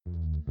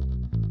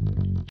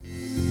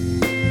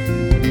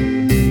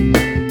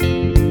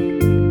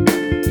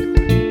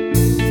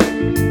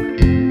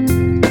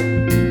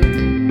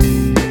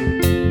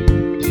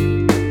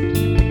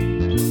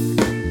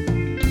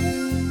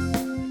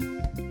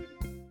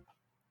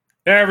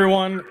Hey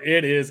everyone,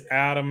 it is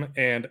Adam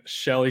and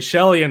Shelly.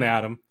 Shelly and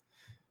Adam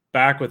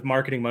back with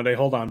Marketing Monday.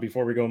 Hold on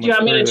before we go Do you much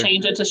want me to further.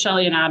 change it to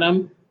Shelly and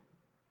Adam?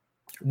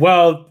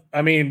 Well,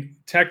 I mean,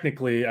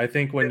 technically, I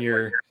think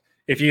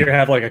if you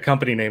have like a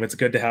company name, it's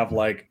good to have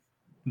like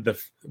the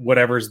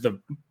whatever's the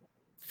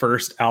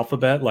first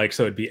alphabet, like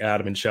so it'd be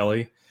Adam and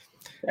Shelly.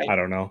 Right. I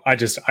don't know. I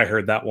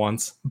heard that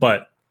once,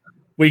 but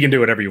we can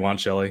do whatever you want,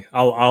 Shelly.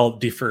 I'll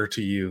defer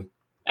to you.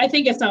 I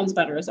think it sounds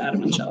better as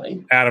Adam and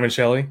Shelly. Adam and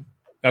Shelly.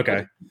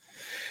 Okay.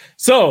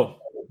 So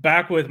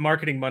back with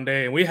Marketing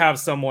Monday, and we have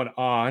someone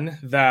on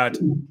that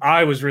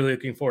I was really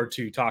looking forward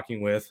to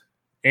talking with.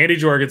 Andy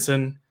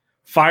Jorgenson,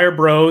 Fire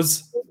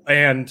Bros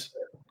and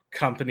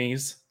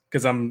companies,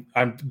 because I'm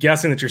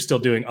guessing that you're still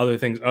doing other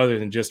things other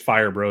than just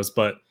Fire Bros,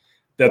 but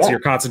that's your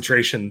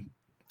concentration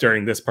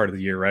during this part of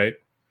the year, right?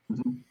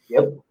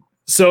 Yep.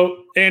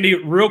 So Andy,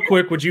 real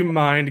quick, would you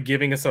mind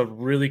giving us a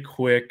really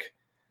quick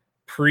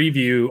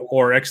preview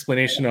or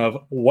explanation of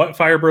what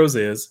Fire Bros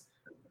is,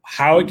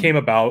 how it came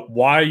about,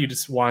 why you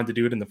just wanted to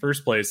do it in the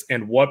first place,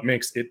 and what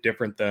makes it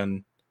different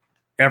than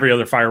every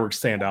other fireworks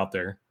stand out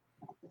there?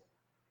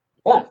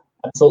 Yeah,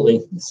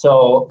 absolutely.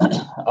 So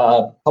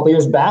a couple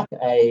years back,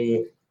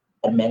 I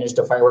had managed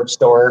a fireworks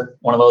store,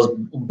 one of those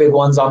big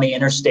ones on the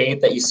interstate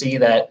that you see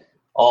that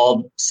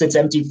all sits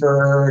empty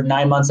for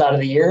 9 months out of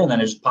the year, and then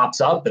it just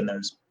pops up and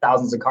there's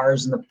thousands of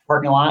cars in the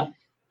parking lot.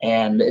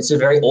 And it's a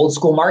very old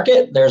school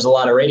market. There's a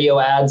lot of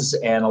radio ads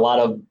and a lot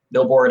of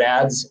billboard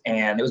ads.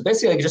 And it was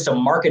basically just a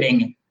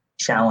marketing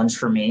challenge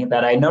for me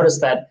that I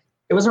noticed that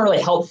it wasn't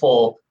really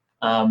helpful.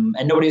 And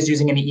nobody was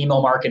using any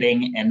email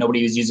marketing and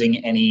nobody was using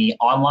any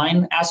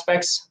online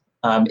aspects.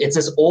 It's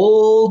this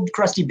old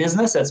crusty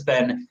business that's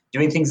been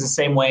doing things the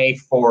same way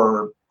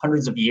for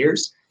hundreds of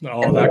years.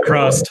 Oh, that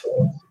crust.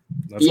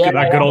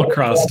 That good old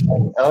crust.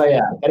 Oh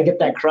yeah, gotta get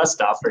that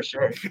crust off for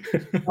sure.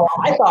 So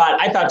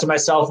I thought to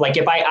myself, like,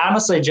 if I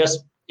honestly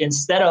just,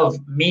 instead of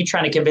me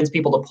trying to convince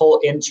people to pull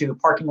into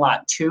parking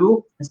lot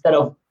 2 instead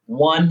of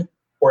 1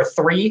 or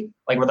 3,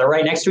 like where they're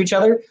right next to each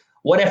other,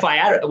 what if I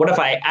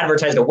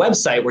advertised a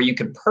website where you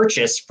could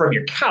purchase from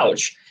your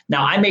couch?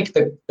 Now I make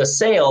the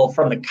sale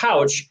from the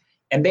couch,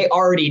 and they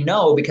already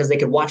know because they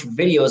could watch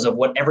videos of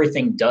what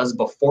everything does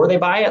before they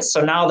buy it.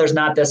 So now there's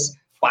not this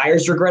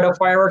buyer's regret of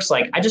fireworks.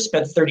 Like, I just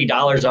spent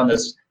 $30 on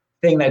this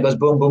thing that goes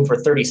boom, boom for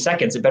 30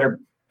 seconds. It better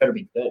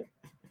be good.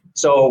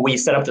 So we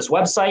set up this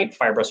website,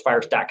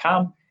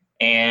 firebrosfireworks.com,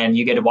 and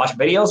you get to watch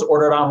videos,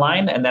 order it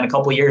online. And then a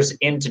couple of years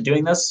into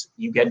doing this,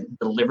 you get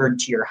delivered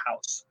to your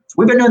house. So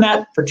we've been doing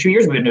that for 2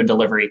 years. We've been doing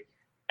delivery.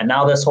 And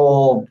now this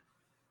whole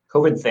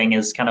COVID thing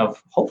is kind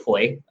of,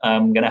 hopefully,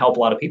 going to help a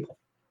lot of people.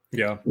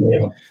 Yeah.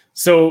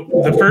 So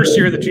the first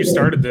year that you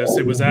started this,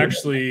 it was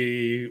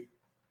actually,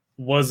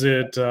 was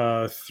it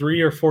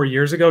 3 or 4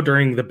 years ago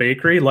during the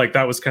bakery? Like,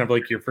 that was kind of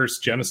like your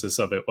first genesis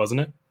of it,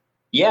 wasn't it?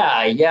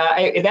 Yeah.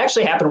 It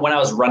actually happened when I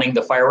was running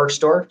the fireworks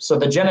store. So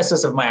the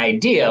genesis of my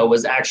idea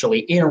was actually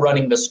in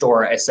running the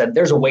store. I said,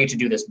 there's a way to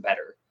do this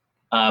better.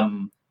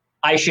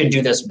 I should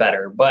do this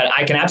better. But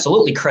I can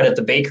absolutely credit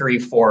the bakery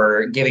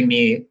for giving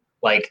me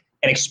like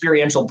an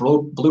experiential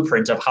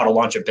blueprint of how to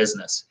launch a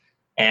business.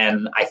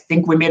 And I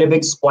think we made a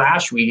big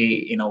splash.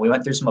 We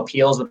went through some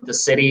appeals with the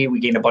city. We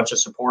gained a bunch of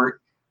support.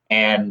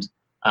 And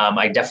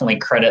I definitely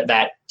credit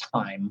that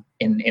time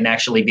in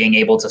actually being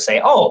able to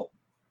say, oh,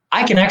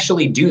 I can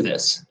actually do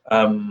this.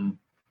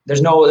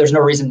 There's no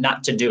reason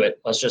not to do it.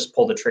 Let's just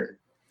pull the trigger.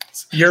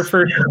 Your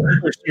first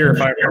year,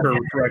 if I remember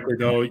correctly,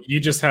 though, you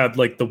just had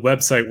like the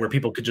website where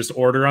people could just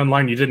order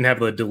online. You didn't have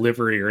the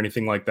delivery or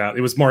anything like that.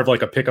 It was more of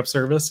like a pickup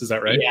service. Is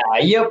that right?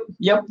 Yeah.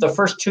 Yep. The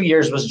first 2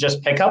 years was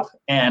just pickup.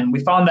 And we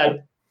found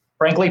that,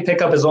 frankly,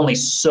 pickup is only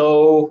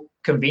so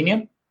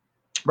convenient.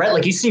 Right?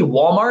 Like, you see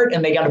Walmart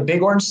and they got a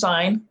big orange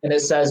sign and it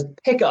says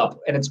pickup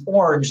and it's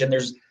orange and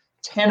there's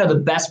 10 of the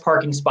best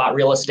parking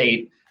real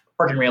estate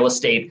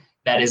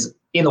that is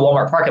in the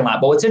Walmart parking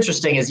lot. But what's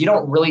interesting is you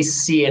don't really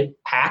see it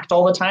packed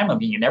all the time. I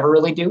mean, you never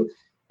really do.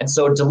 And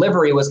so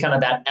delivery was kind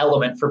of that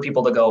element for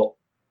people to go,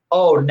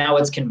 oh, now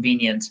it's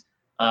convenient.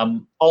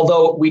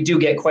 Although we do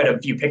get quite a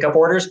few pickup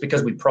orders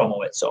because we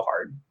promo it so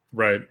hard.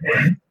 Right.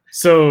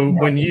 So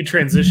when you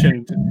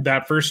transitioned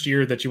that first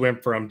year that you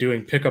went from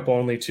doing pickup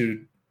only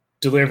to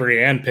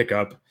delivery and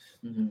pickup,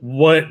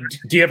 what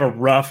do you have a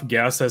rough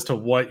guess as to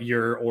what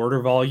your order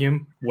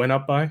volume went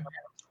up by?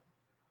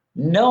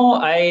 No,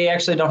 I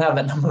actually don't have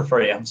that number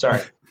for you. I'm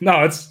sorry.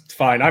 No, it's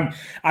fine.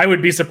 I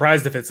would be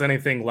surprised if it's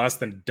anything less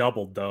than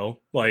doubled though.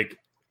 Like,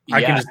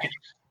 I can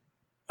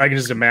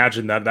just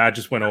imagine that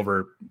just went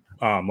over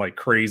like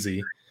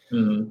crazy.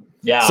 Mm-hmm.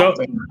 Yeah. So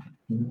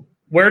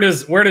where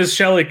does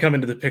Shelly come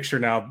into the picture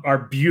now? Our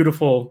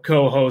beautiful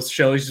co-host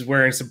Shelly's just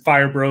wearing some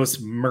Fire Bros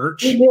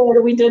merch.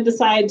 We did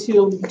decide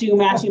to do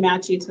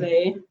matchy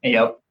today.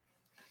 Yep.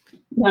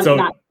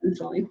 Not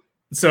intentionally.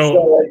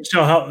 So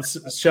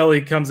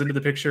Shelly comes into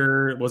the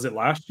picture. Was it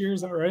last year?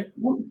 Is that right?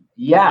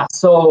 Yeah.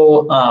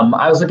 So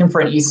I was looking for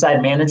an East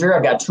Side manager.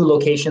 I've got 2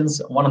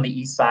 locations, one on the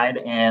East Side,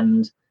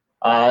 and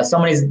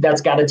somebody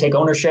that's got to take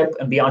ownership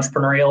and be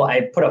entrepreneurial.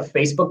 I put a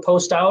Facebook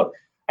post out.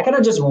 I kind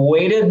of just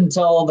waited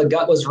until the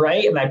gut was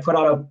right, and I put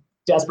out a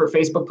desperate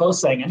Facebook post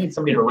saying, I need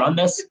somebody to run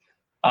this.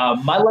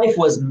 My life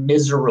was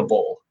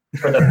miserable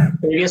for the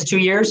previous 2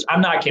 years. I'm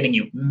not kidding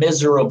you,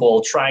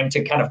 miserable trying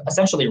to kind of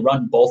essentially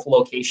run both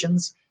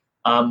locations.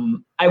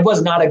 I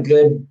was not a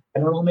good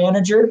general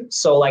manager.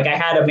 So like I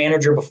had a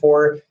manager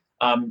before,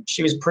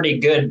 she was pretty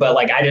good, but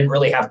like I didn't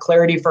really have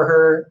clarity for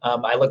her.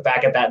 I look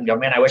back at that and go,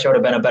 man, I wish I would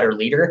have been a better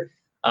leader.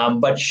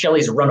 But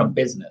Shelly's run a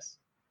business.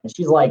 And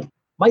she's like,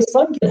 my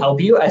son can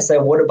help you. I said,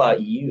 what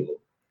about you?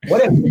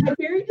 What if I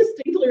very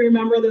distinctly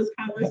remember this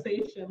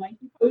conversation. Like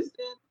you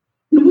posted,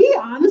 and we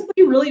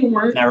honestly really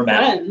weren't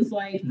friends.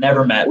 Like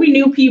never met. We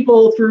knew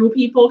people through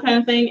people kind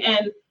of thing.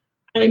 And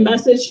I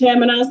messaged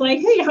him and I was like,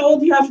 hey, how old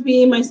do you have to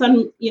be? My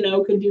son,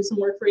 could do some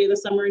work for you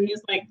this summer. And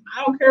he's like,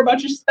 I don't care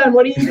about your son.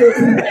 What are you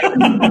doing?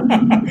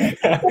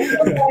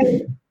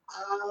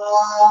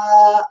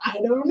 I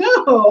don't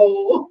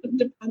know.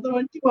 Depends on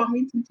what you want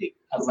me to do.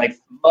 I was like,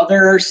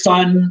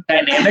 mother-son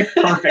dynamic,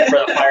 perfect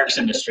for the fireworks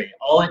industry.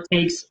 All it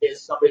takes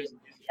is somebody who's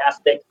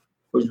enthusiastic,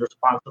 who's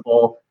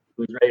responsible,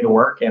 who's ready to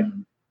work,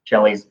 and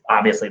Shelly's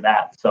obviously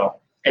that. So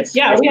it's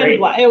we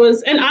great. it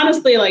was, and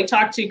honestly, like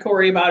talked to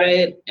Corey about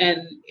it,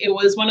 and it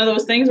was one of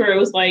those things where it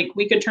was like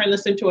we could turn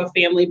this into a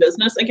family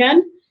business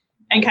again,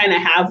 and kind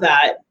of have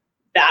that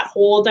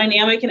whole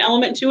dynamic and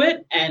element to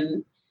it,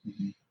 and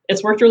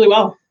it's worked really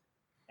well.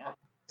 Yeah.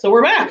 So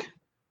we're back.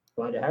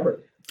 Glad to have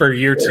her. For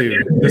year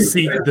 2, the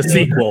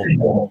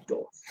sequel.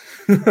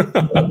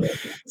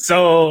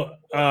 So,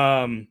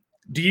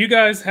 do you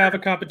guys have a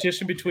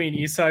competition between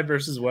East Side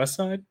versus West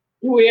Side?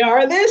 We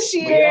are this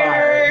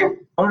year.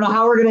 I don't know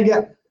how we're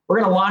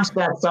gonna launch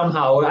that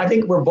somehow. I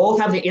think we both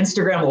have the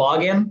Instagram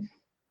login,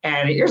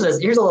 and here's a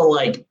little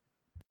like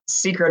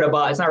secret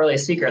about. It's not really a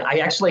secret. I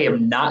actually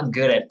am not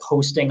good at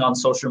posting on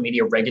social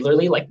media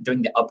regularly, like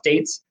doing the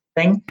updates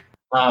thing.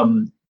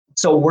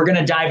 So we're going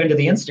to dive into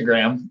the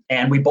Instagram,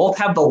 and we both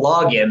have the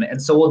login.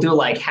 And so we'll do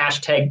like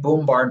hashtag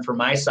Boom Barn for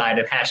my side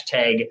and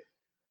hashtag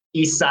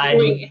East Side.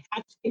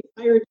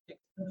 Hashtag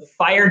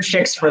Fire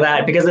Chicks for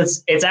that,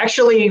 because it's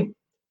actually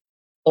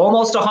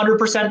almost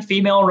 100%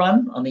 female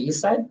run on the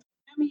East Side.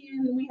 I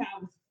mean, we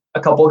have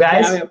a couple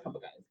guys. Yeah, we have a couple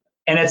guys.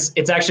 And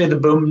it's actually the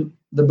Boom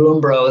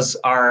Bros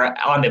are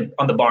on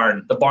the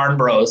barn. The Barn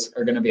Bros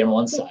are going to be on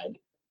one side.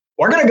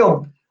 We're going to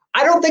go.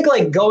 I don't think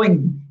like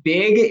going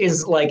big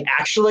is like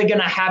actually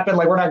going to happen.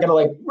 Like we're not going to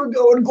like, we're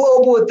going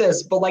global with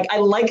this, but like, I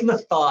like the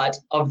thought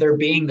of there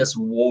being this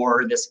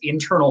war, this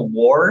internal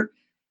war.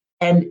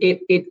 And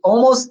it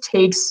almost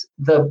takes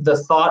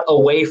the thought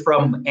away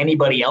from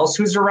anybody else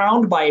who's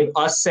around by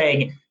us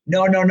saying,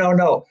 no,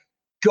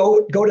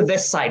 go to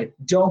this side.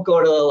 Don't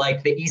go to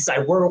like the East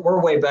Side.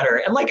 We're way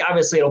better. And like,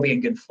 obviously it'll be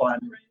in good fun.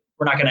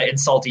 We're not going to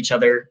insult each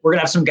other. We're going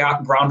to have some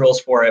ground rules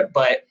for it,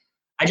 but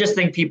I just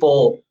think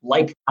people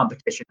like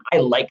competition. I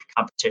like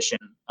competition.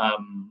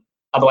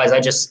 Otherwise,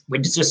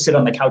 we'd just sit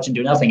on the couch and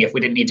do nothing if we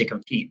didn't need to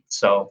compete.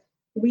 So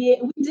we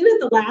did it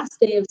the last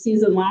day of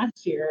season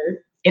last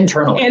year.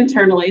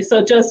 Internally.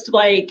 So just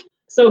like,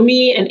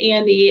 me and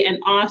Andy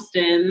and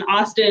Austin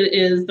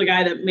is the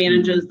guy that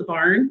manages the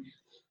barn.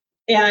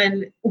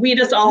 And we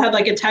just all had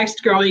like a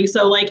text growing.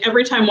 So like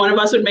every time one of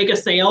us would make a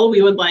sale,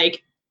 we would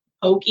like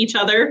poke each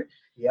other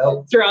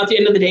throughout the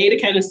end of the day to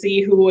kind of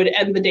see who would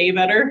end the day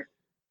better.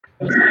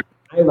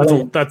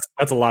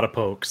 That's a lot of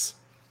pokes.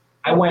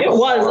 It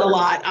was a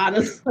lot,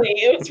 honestly.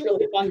 It was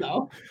really fun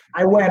though.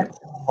 I went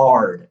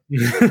hard.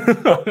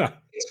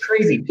 It's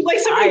crazy. Like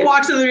somebody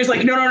walks in there, he's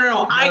like, no,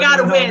 I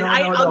gotta win.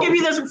 I'll give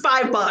you this for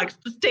 $5.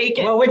 Just take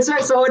it. Well,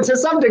 so to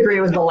some degree,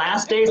 it was the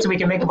last day, so we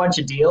can make a bunch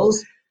of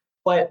deals.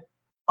 But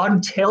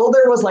until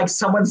there was like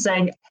someone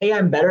saying, "Hey,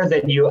 I'm better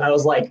than you," I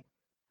was like,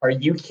 "Are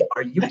you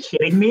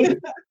kidding me?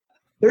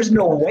 There's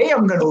no way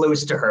I'm gonna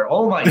lose to her."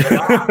 Oh my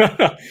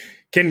god.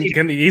 Can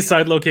the East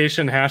Side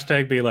location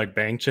hashtag be like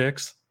Bang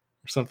Chicks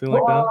or something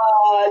like that?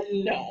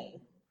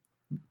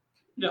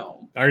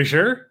 No. Are you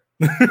sure?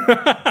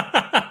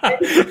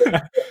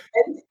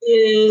 It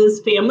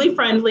is family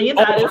friendly.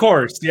 Of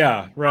course,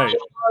 yeah, right.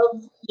 I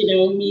love,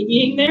 me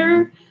being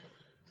there.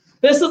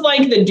 This is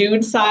like the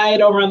dude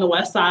side over on the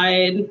west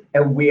side.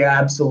 And we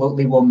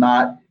absolutely will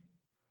not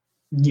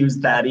use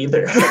that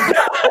either.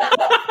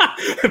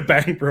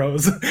 Bang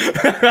Bros.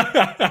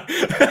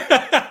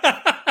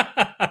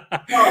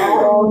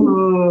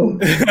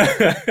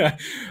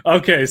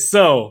 Okay,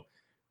 so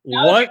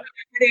what?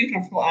 Pretty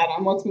uncomfortable,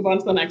 Adam. Let's move on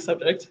to the next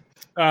subject.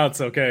 Oh,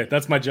 it's okay.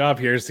 That's my job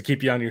here, is to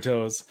keep you on your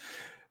toes.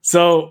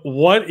 So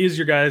what is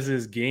your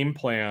guys' game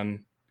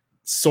plan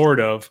sort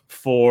of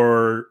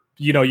for,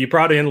 you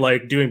brought in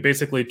like doing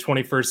basically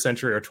 21st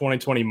century or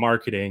 2020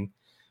 marketing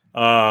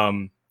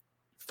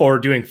for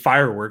doing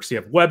fireworks. You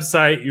have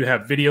website, you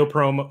have video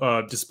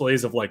promo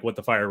displays of like what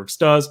the fireworks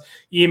does,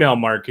 email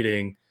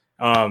marketing,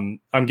 I'm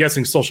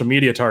guessing social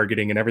media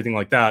targeting and everything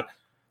like that.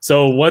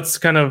 So what is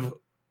kind of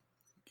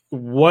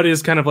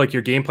like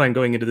your game plan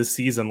going into this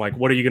season? Like,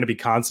 what are you going to be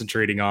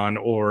concentrating on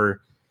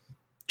or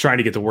trying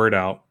to get the word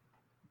out?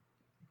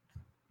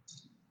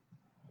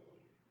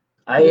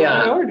 I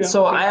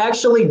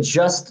actually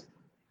just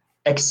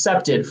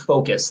accepted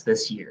focus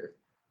this year?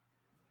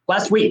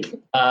 Last week,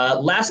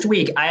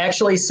 I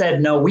actually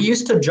said, no, we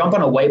used to jump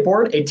on a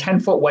whiteboard, a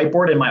 10-foot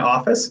whiteboard in my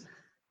office,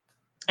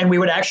 and we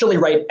would actually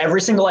write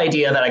every single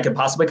idea that I could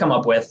possibly come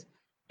up with.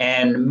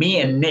 And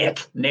me and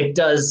Nick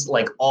does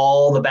like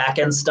all the back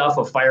end stuff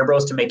of Fire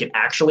Bros to make it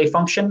actually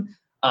function.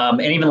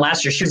 And even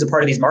last year, she was a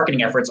part of these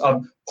marketing efforts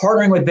of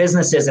partnering with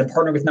businesses and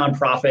partnering with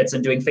nonprofits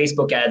and doing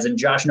Facebook ads. And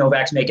Josh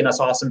Novak's making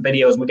us awesome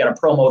videos. We got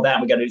to promo that.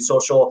 We got to do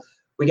social.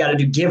 We got to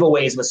do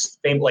giveaways with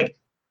like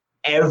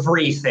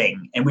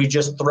everything. And we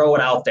just throw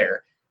it out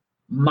there.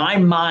 My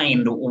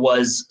mind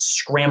was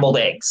scrambled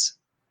eggs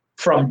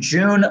from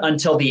June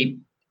until the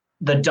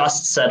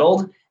dust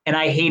settled. And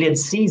I hated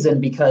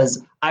season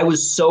because I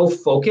was so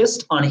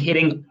focused on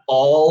hitting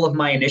all of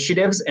my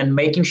initiatives and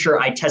making sure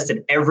I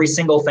tested every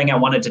single thing I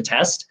wanted to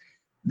test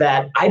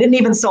that I didn't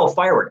even sell a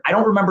firework. I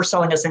don't remember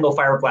selling a single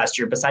firework last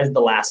year besides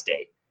the last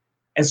day.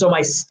 And so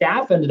my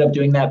staff ended up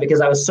doing that because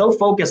I was so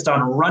focused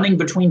on running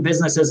between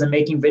businesses and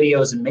making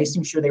videos and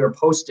making sure they were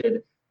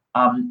posted.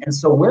 And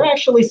so we're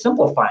actually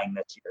simplifying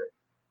this year.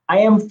 I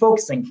am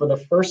focusing for the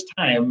first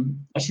time.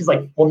 And she's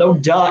like, well, no,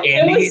 duh,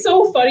 Andy. It was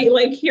so funny,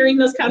 like hearing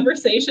this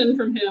conversation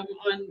from him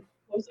on,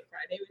 what was it,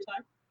 Friday we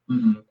talked?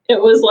 Mm-hmm.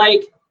 It was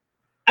like,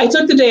 I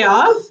took the day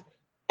off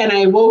and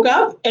I woke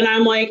up and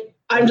I'm like,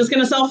 I'm just going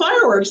to sell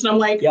fireworks. And I'm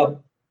like,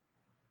 yep,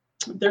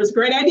 there's a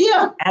great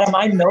idea. Adam,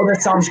 I know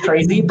this sounds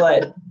crazy,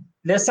 but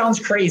this sounds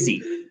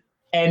crazy.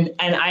 And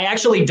I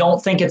actually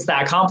don't think it's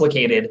that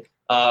complicated.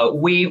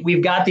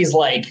 We've got these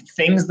like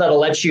things that'll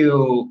let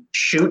you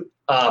shoot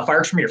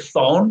fireworks from your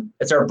phone.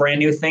 It's our brand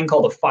new thing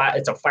called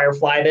it's a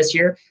Firefly this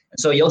year. And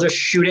so you'll just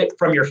shoot it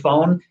from your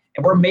phone.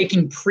 And we're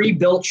making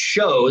pre-built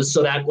shows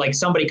so that like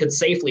somebody could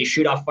safely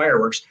shoot off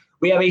fireworks.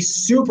 We have a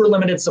super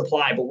limited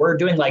supply, but we're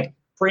doing like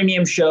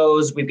premium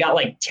shows. We've got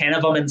like 10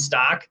 of them in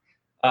stock.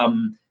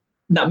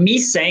 Now me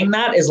saying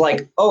that is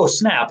like, oh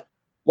snap,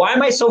 why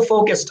am I so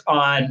focused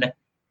on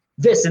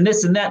this and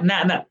this and that and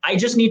that and that? I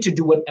just need to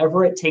do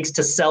whatever it takes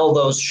to sell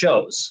those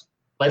shows.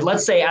 Like,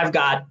 let's say I've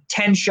got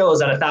 10 shows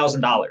at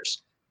 $1,000.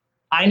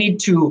 I need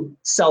to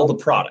sell the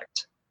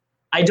product.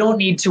 I don't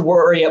need to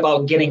worry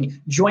about getting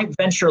joint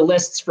venture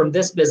lists from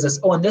this business.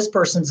 Oh, and this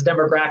person's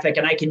demographic,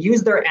 and I can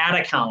use their ad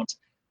account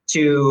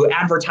to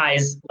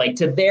advertise like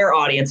to their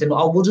audience, and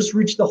we'll just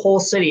reach the whole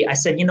city. I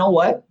said, you know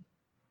what?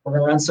 We're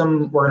gonna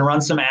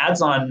run some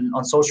ads on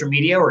social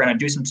media. We're gonna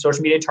do some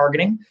social media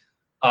targeting.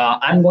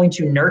 I'm going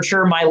to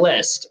nurture my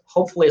list,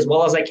 hopefully as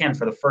well as I can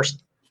for the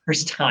first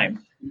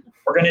time.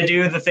 We're going to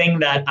do the thing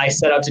that I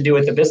set out to do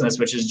with the business,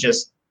 which is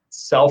just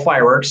sell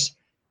fireworks.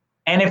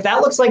 And if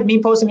that looks like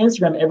me posting on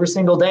Instagram every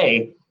single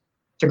day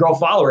to grow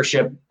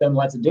followership, then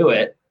let's do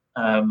it.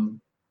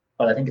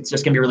 But I think it's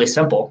just going to be really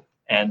simple.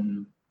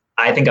 And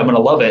I think I'm going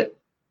to love it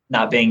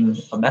not being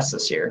a mess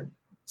this year.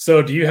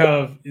 So do you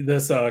have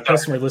this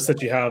customer list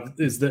that you have?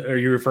 Are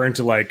you referring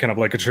to like kind of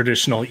like a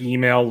traditional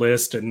email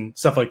list and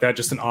stuff like that?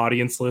 Just an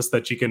audience list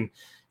that you can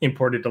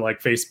import it to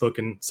like Facebook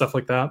and stuff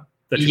like that?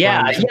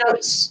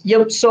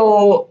 Yep.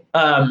 So,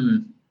 I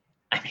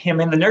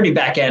mean, the nerdy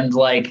back end,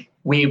 like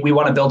we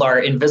want to build our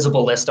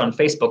invisible list on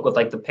Facebook with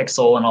like the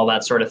pixel and all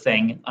that sort of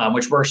thing,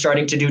 which we're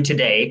starting to do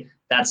today.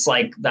 That's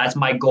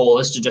my goal,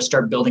 is to just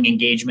start building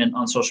engagement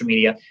on social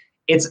media.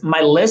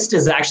 My list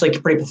is actually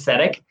pretty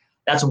pathetic.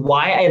 That's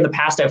why in the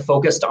past I've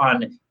focused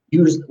on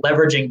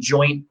leveraging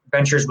joint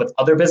ventures with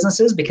other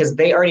businesses, because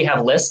they already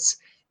have lists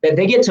that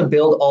they get to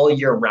build all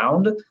year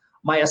round.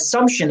 My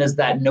assumption is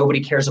that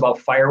nobody cares about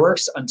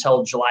fireworks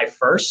until July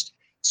 1st.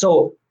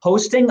 So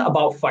posting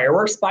about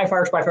fireworks, buy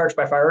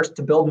fireworks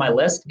to build my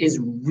list is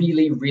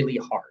really, really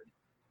hard.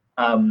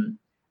 And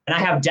I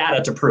have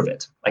data to prove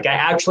it. Like I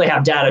actually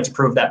have data to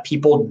prove that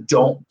people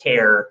don't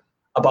care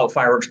about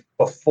fireworks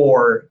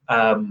before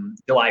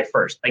July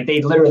 1st. Like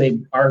they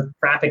literally, our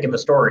traffic in the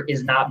store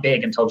is not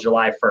big until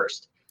July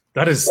 1st.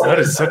 That is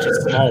such a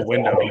small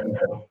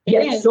window.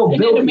 Yeah, so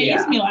it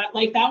amazed me a lot.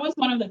 Like that was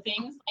one of the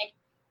things. Like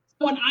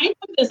when I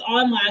put this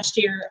on last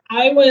year,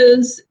 I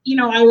was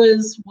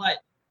what,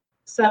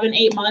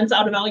 7-8 months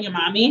out of being a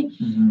mommy.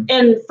 Mm-hmm.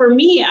 And for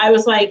me, I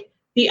was like,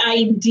 the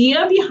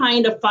idea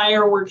behind a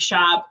fireworks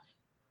shop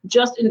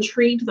just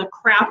intrigued the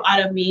crap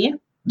out of me,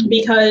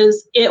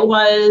 because it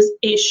was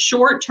a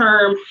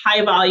short-term,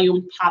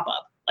 high-volume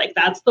pop-up. Like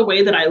that's the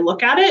way that I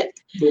look at it.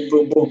 Boom,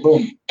 boom, boom,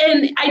 boom.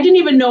 And I didn't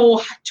even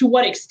know to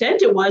what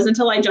extent it was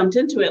until I jumped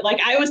into it. Like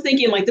I was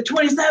thinking like the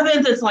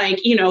 27th, it's like,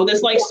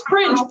 this like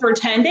sprint for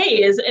 10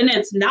 days. And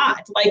it's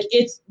not. Like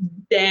it's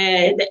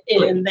dead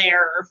in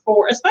there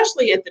for,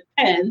 especially at the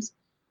Pens,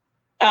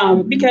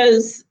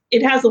 because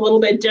it has a little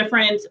bit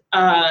different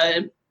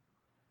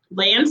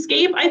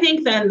landscape, I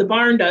think, than the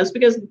barn does,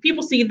 because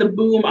people see the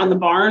boom on the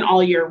barn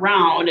all year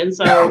round. And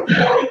so,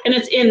 and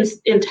it's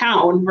in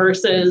town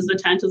versus the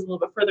tent is a little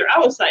bit further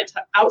outside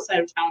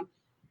of town.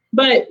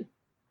 But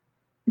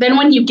then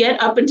when you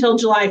get up until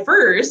July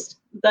 1st,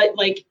 that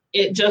like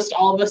it just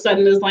all of a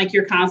sudden is like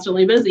you're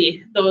constantly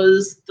busy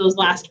those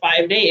last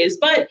 5 days.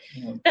 But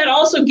that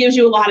also gives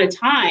you a lot of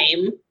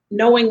time,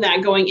 knowing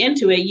that going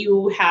into it,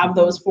 you have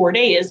those 4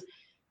 days.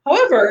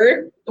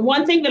 However,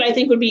 one thing that I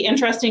think would be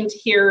interesting to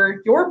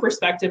hear your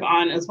perspective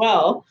on as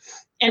well,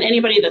 and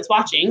anybody that's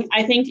watching,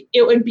 I think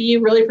it would be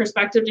really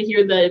perspective to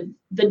hear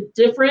the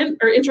different,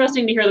 or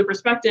interesting to hear the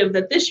perspective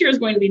that this year is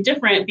going to be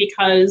different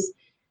because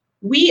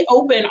we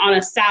open on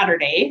a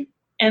Saturday.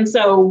 And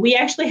so we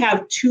actually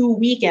have 2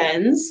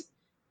 weekends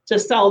to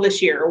sell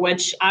this year,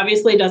 which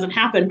obviously doesn't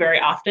happen very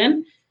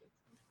often.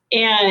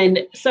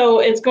 And so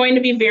it's going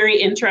to be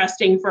very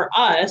interesting for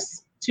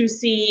us to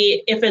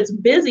see if it's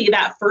busy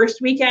that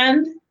first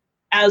weekend,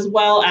 as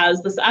well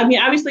as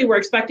obviously we're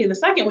expecting the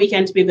second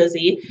weekend to be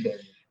busy,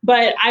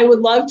 but I would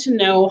love to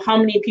know how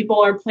many people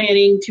are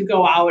planning to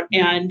go out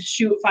and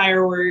shoot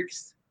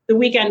fireworks the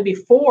weekend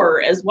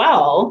before as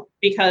well,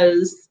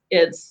 because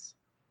it's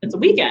a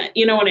weekend,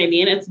 you know what I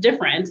mean? It's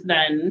different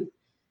than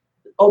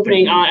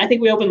opening on, I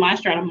think we opened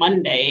last year on a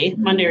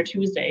Monday or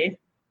Tuesday.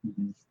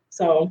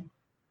 So.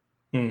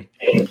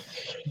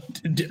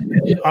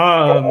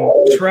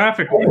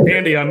 Traffic,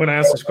 Andy, I'm going to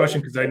ask this question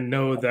because I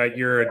know that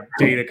you're a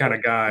data kind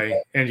of guy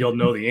and you'll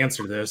know the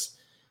answer to this.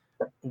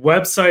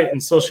 Website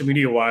and social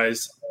media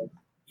wise,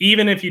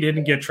 even if you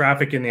didn't get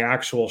traffic in the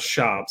actual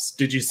shops,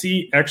 did you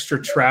see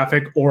extra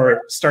traffic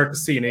or start to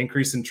see an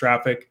increase in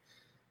traffic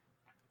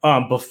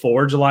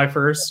before July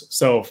 1st?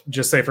 So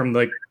just say from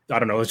the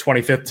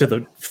 25th to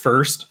the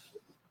 1st?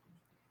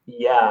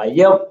 Yeah,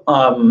 yep.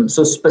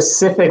 So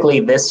specifically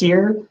this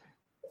year,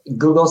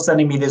 Google's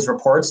sending me these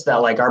reports that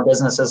like our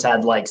business has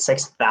had like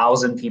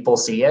 6,000 people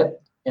see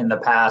it in the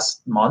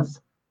past month,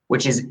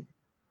 which is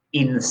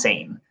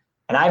insane.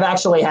 And I've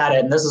actually had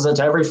it, and this is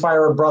to every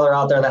firework brother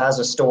out there that has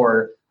a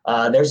store.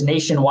 There's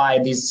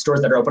nationwide, these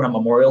stores that are open on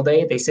Memorial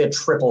Day, they said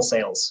triple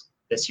sales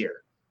this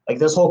year. Like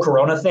this whole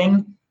Corona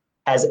thing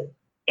has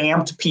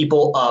amped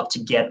people up to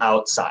get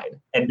outside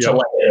and to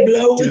like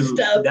blow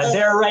stuff that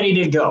they're ready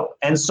to go.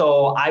 And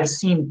so I've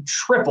seen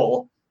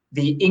triple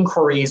the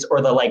inquiries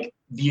or the like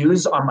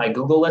views on my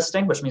Google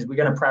listing, which means we're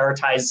going to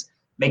prioritize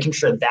making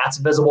sure that's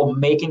visible,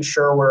 making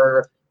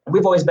sure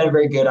we've always been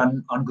very good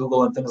on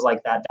Google and things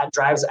like that. That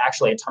drives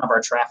actually a ton of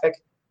our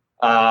traffic.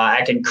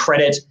 I can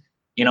credit,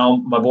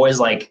 my boys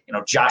like,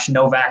 Josh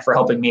Novak for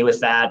helping me with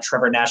that.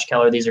 Trevor Nash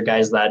Keller. These are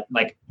guys that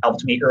like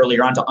helped me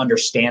earlier on to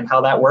understand how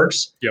that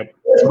works. Yep.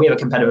 So we have a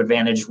competitive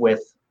advantage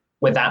with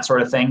that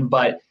sort of thing.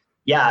 But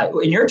yeah,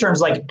 in your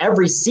terms, like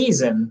every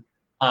season,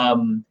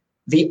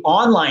 the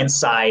online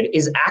side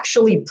is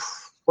actually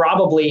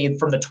probably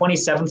from the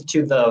 27th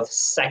to the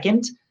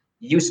 2nd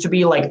used to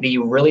be like the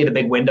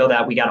big window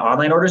that we got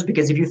online orders,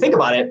 because if you think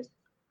about it,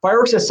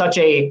 fireworks is such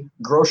a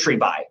grocery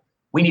buy.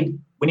 We need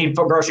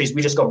groceries,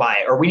 we just go buy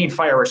it. Or we need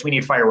fireworks, we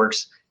need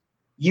fireworks.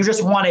 You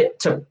just want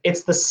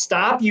it's the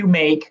stop you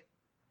make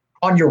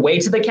on your way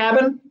to the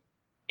cabin.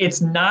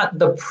 It's not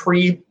the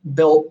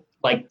pre-built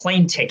like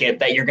plane ticket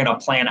that you're gonna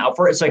plan out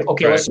for. It's like,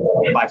 okay, let's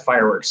buy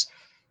fireworks.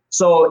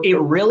 So it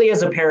really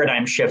is a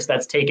paradigm shift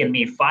that's taken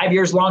me 5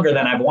 years longer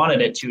than I've wanted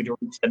it to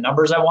reach the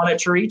numbers I want it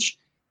to reach.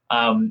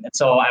 And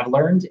so I've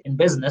learned in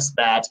business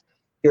that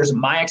here's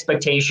my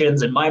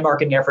expectations and my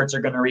marketing efforts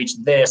are going to reach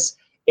this.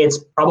 It's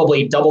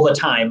probably double the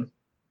time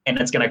and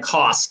it's going to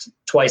cost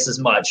twice as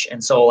much.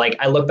 And so like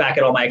I look back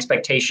at all my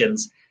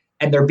expectations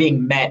and they're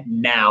being met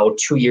now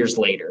 2 years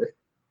later.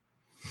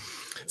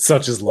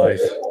 Such is life.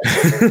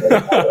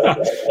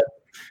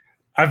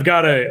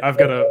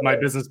 My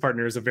business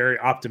partner is a very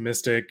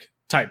optimistic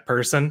type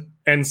person.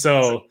 And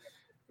so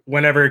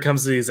whenever it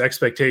comes to these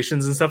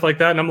expectations and stuff like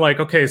that, and I'm like,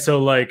 okay,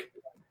 so like,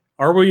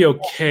 are we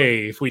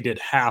okay if we did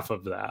half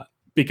of that?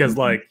 Because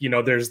like,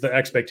 there's the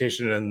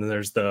expectation and then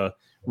there's the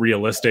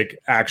realistic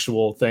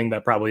actual thing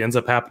that probably ends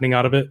up happening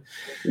out of it.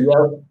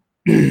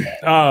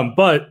 Yep.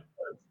 But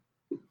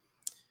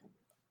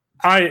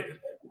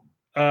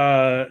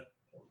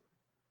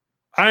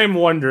I'm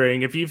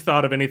wondering if you've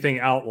thought of anything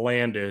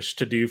outlandish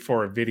to do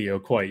for a video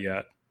quite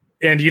yet.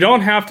 And you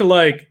don't have to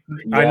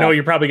I know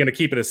you're probably going to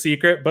keep it a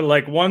secret, but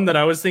like one that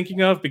I was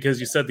thinking of, because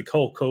you said the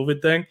whole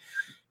COVID thing,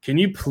 can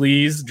you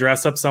please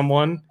dress up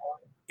someone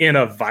in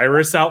a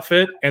virus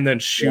outfit and then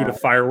shoot a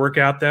firework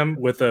at them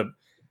with a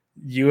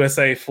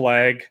USA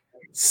flag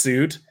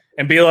suit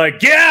and be like,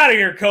 get out of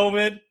here,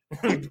 COVID.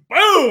 Boom.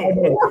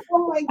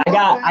 Oh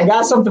I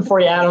got something for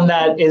you, Adam,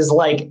 that is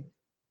like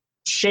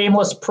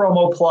shameless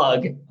promo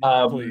plug.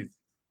 Please.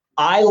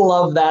 I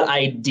love that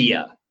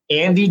idea.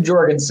 Andy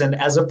Jorgenson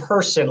as a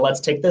person, let's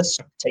take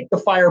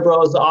the Fire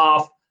Bros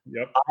off.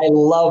 Yep. I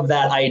love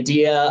that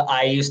idea.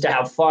 I used to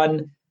have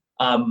fun.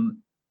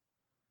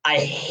 I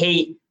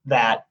hate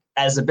that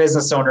as a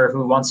business owner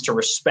who wants to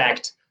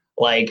respect,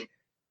 like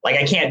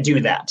I can't do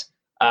that.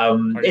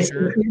 It's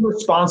the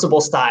irresponsible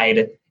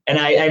side. And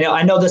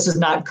I know this is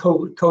not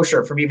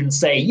kosher for me to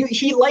say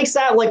he likes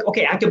that. Like,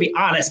 okay, I have to be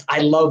honest.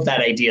 I love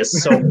that idea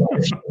so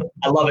much.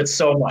 I love it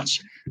so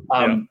much.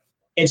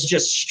 It's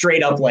just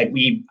straight up like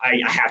I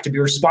have to be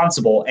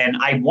responsible, and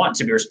I want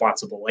to be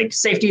responsible. Like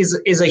safety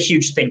is a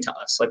huge thing to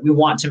us. Like we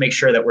want to make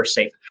sure that we're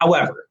safe.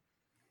 However,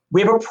 we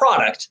have a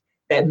product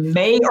that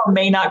may or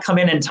may not come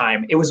in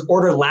time. It was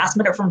ordered last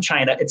minute from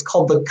China. It's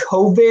called the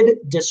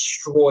COVID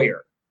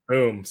Destroyer.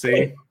 Boom.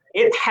 See?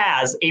 it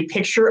has a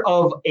picture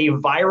of a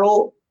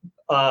viral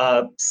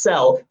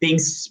cell being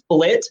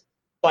split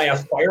by a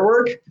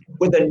firework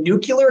with a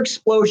nuclear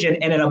explosion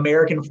and an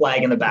American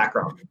flag in the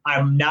background.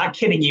 I'm not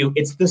kidding you.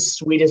 It's the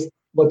sweetest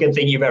looking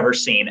thing you've ever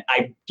seen.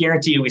 I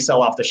guarantee you we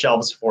sell off the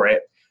shelves for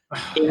it.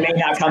 It may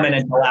not come in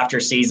until after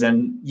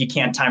season. You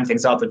can't time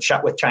things out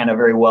with China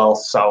very well.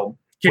 So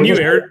can you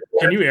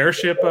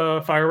airship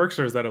fireworks,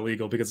 or is that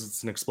illegal because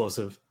it's an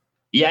explosive?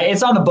 Yeah,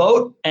 it's on the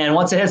boat, and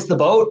once it hits the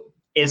boat,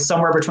 it's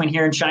somewhere between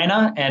here and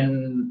China,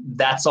 and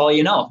that's all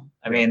you know.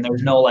 I mean,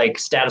 there's no like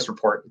status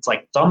report. It's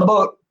like it's on the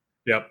boat.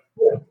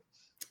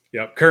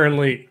 Yep.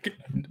 Currently,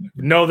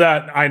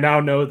 I now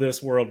know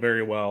this world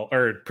very well,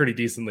 or pretty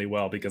decently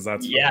well, because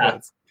that's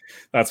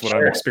what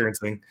I'm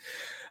experiencing.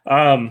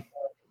 I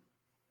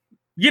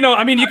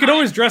mean, you could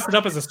always dress it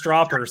up as a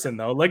straw person,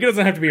 though. Like, it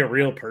doesn't have to be a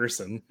real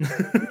person.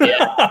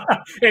 Yeah.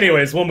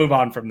 Anyways, we'll move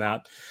on from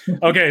that.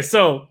 Okay,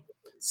 so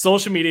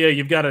social media,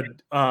 you've got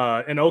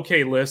an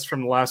okay list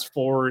from the last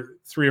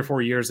 3 or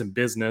 4 years in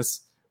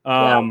business.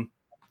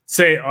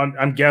 Say,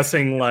 I'm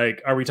guessing,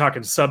 like, are we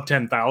talking sub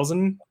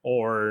 10,000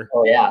 or?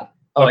 Oh yeah.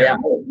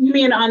 You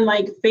mean on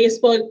like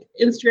Facebook,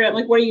 Instagram?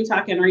 Like, what are you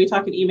talking? Are you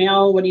talking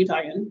email? What are you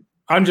talking?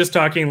 I'm just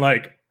talking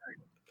like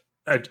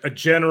a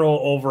general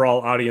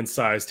overall audience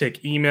size.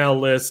 Take email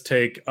lists,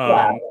 take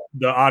the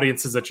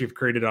audiences that you've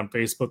created on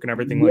Facebook and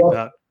everything like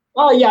that.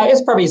 Oh yeah,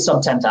 it's probably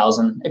sub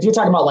 10,000. If you're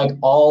talking about like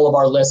all of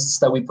our lists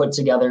that we put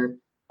together,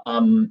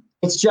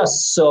 it's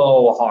just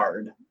so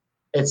hard.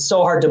 It's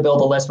so hard to build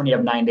a list when you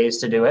have 9 days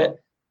to do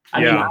it.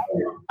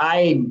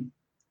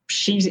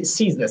 She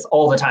sees this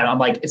all the time. I'm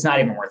like, it's not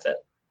even worth it.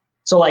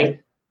 So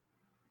like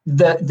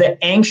the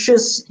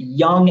anxious,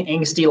 young,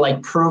 angsty,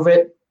 like prove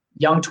it,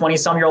 young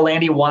 20-some-year-old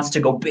Andy wants to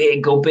go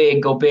big.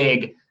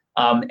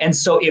 And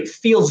so it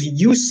feels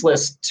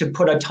useless to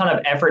put a ton of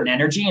effort and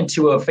energy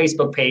into a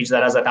Facebook page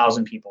that has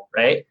 1,000 people,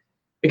 right?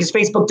 Because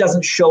Facebook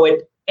doesn't show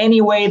it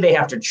anyway. They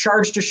have to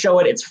charge to show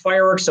it. It's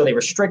fireworks, so they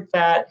restrict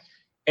that.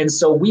 And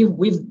so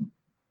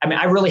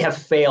I really have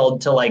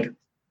failed to like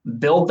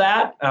build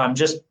that.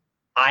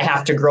 I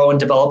have to grow and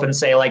develop and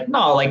say like,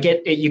 no, like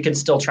you can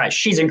still try.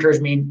 She's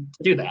encouraged me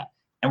to do that.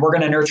 And we're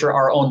going to nurture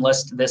our own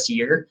list this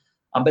year.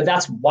 But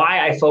that's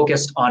why I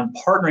focused on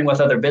partnering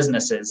with other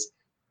businesses.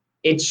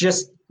 It's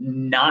just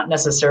not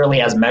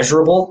necessarily as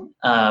measurable.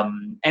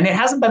 And it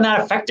hasn't been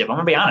that effective. I'm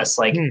gonna be honest.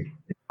 Like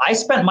I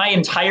spent my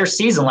entire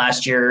season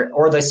last year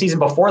or the season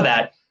before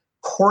that,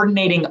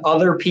 coordinating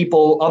other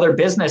people, other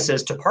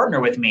businesses to partner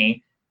with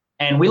me.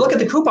 And we look at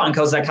the coupon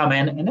codes that come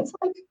in and it's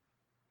like,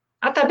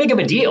 not that big of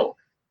a deal.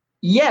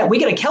 Yeah, we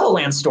get a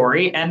Kelloland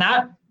story and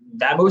that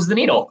moves the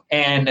needle.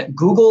 And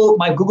Google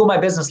My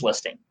Business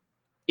listing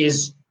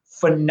is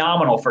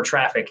phenomenal for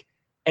traffic.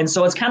 And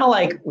so it's kind of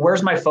like,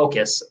 where's my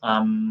focus?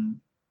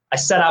 I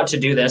set out to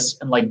do this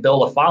and like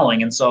build a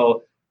following. And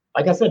so,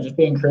 like I said, just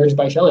be encouraged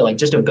by Shelly, like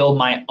just to build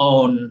my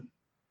own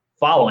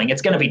following.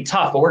 It's going to be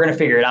tough, but we're going to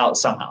figure it out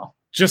somehow.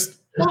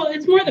 Well,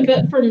 it's more the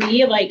bit for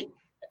me, like,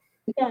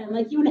 again,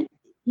 like you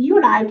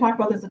and I have talked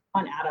about this a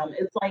ton, Adam.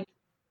 It's like,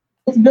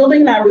 it's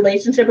building that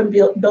relationship and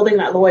building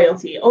that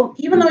loyalty. Oh,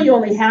 even though you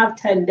only have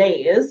 10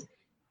 days,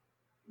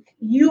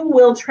 you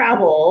will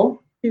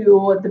travel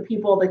to the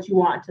people that you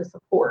want to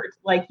support.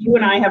 Like you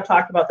and I have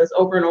talked about this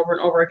over and over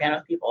and over again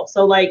with people.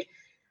 So like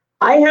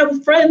I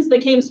have friends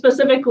that came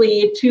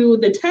specifically to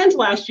the tent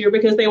last year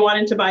because they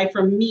wanted to buy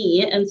from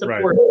me and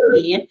support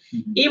me,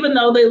 even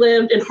though they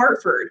lived in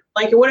Hartford.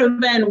 Like it would have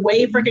been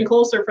way freaking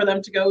closer for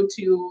them to go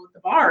to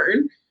the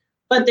barn,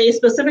 but they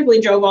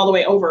specifically drove all the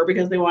way over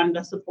because they wanted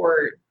to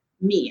support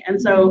me.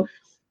 And so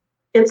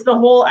it's the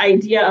whole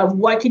idea of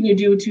what can you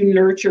do to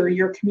nurture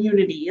your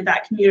community,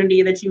 that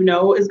community that you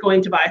know is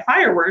going to buy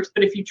fireworks,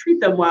 but if you treat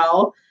them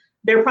well,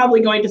 they're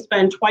probably going to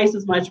spend twice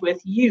as much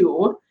with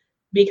you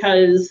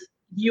because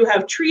you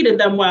have treated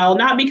them well,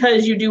 not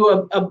because you do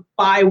a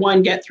buy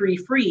one, get 3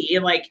 free.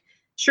 Like,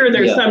 sure,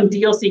 there's some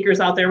deal seekers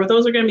out there, but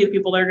those are going to be the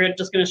people that are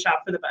just going to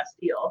shop for the best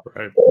deal.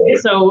 Right.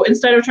 So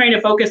instead of trying to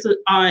focus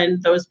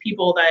on those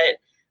people that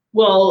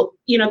will,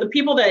 the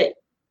people that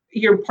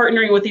you're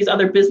partnering with these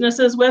other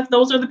businesses with,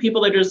 those are the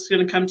people that are just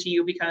going to come to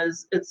you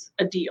because it's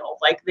a deal.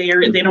 Like they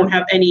don't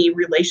have any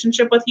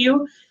relationship with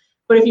you.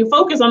 But if you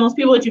focus on those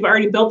people that you've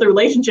already built the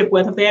relationship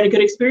with, if they had a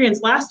good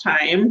experience last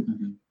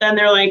time, then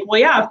they're like, well,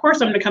 yeah, of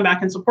course I'm going to come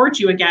back and support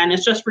you again.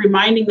 It's just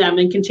reminding them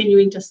and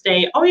continuing to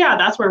stay, oh yeah,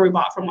 that's where we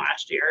bought from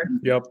last year.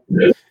 Yep.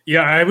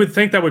 Yeah, I would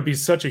think that would be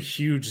such a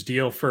huge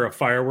deal for a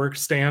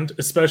fireworks stand,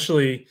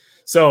 especially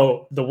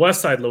so the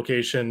West Side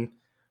location.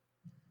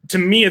 To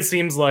me, it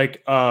seems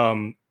like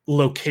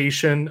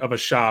location of a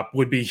shop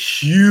would be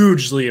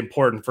hugely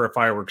important for a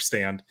fireworks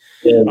stand.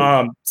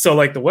 So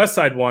like the West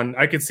Side one,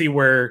 I could see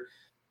where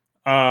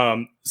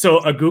so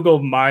a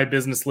Google My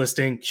Business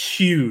listing,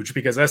 huge,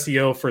 because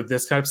SEO for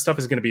this type of stuff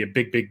is going to be a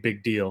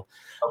big deal.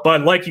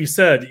 But like you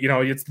said,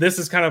 this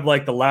is kind of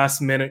like the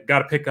last minute, got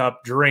to pick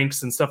up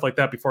drinks and stuff like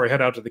that before I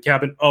head out to the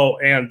cabin. Oh,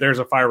 and there's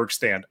a fireworks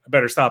stand. I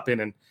better stop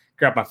in and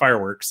grab my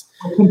fireworks.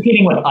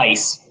 Competing with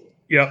ice.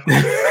 Yep.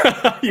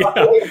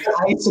 Yeah.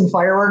 Ice and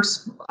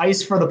fireworks,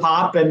 ice for the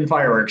pop and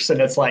fireworks. And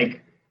it's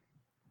like,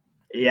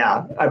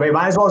 yeah, I mean,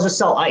 might as well just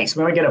sell ice.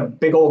 We might get a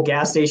big old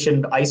gas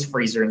station ice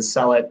freezer and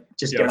sell it.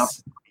 Just get up.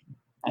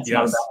 That's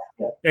not a bad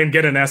idea. And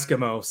get an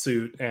Eskimo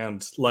suit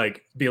and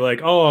like be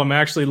like, oh, I'm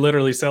actually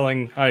literally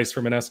selling ice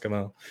from an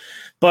Eskimo.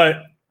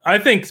 But I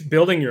think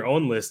building your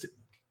own list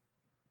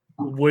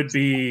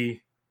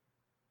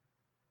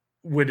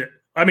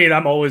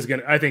I'm always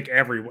gonna. I think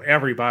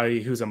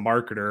everybody who's a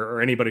marketer or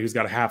anybody who's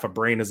got half a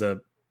brain as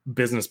a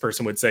business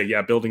person would say,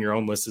 yeah, building your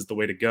own list is the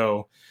way to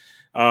go.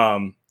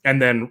 And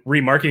then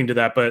remarketing to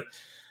that. But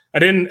I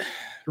didn't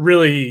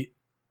really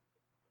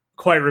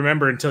quite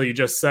remember until you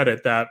just said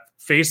it that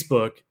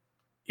Facebook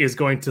is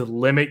going to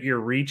limit your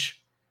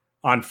reach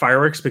on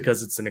fireworks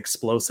because it's an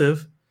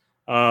explosive.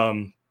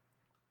 I'm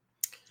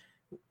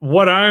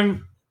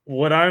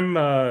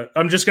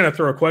just going to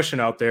throw a question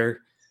out there.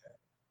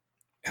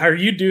 Are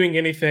you doing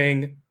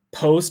anything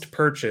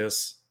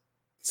post-purchase?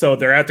 So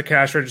they're at the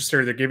cash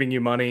register, they're giving you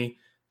money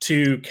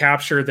to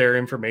capture their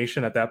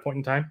information at that point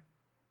in time?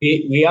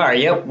 We are,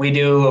 yep. We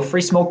do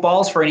free smoke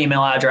balls for an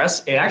email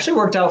address. It actually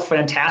worked out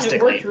fantastically.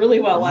 It worked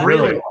really well.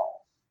 Really?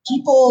 Well.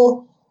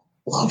 People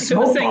love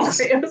smoke balls.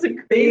 It was crazy.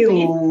 They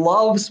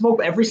love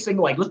smoke. Every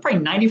single, it was probably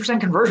 90%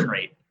 conversion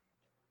rate.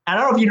 I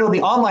don't know if you know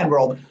the online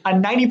world, a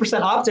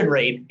 90% opt-in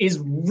rate is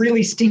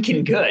really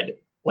stinking good.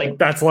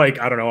 That's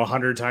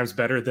 100 times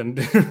better than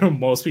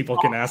most people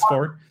can ask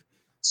for.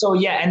 So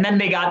yeah, and then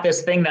they got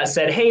this thing that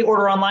said, hey,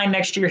 order online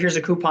next year. Here's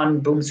a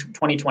coupon, boom,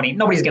 2020.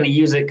 Nobody's going to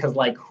use it because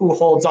who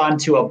holds on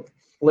to a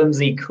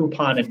flimsy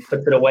coupon and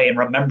puts it away and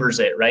remembers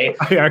it, right?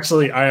 I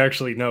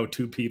actually know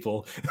two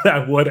people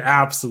that would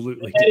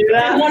absolutely do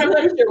that. One of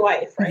them is your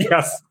wife, right?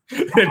 Yes.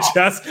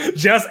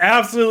 Jess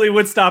absolutely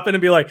would stop in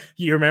and be like,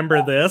 you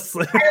remember this? I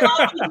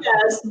love you,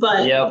 Jess,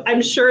 but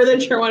I'm sure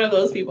that you're one of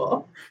those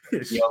people.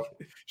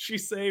 She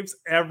saves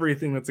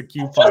everything that's a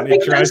coupon.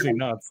 It drives me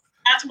nuts.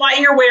 That's why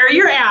you're where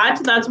you're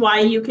at. That's why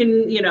you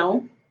can, be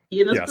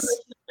in this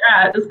position you're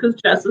at, is because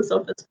Jess is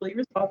so fiscally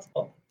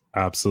responsible.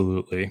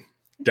 Absolutely.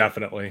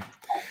 Definitely.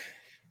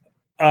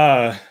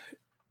 Yeah.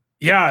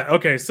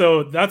 Okay.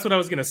 So that's what I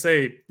was going to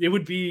say.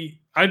 It'd be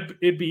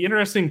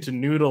interesting to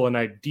noodle an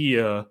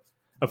idea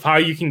of how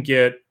you can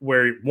get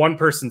where one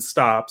person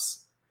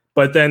stops,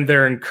 but then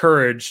they're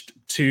encouraged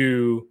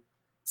to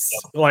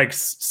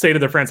say to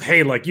their friends,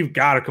 hey, you've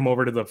got to come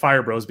over to the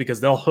Fire Bros because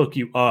they'll hook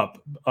you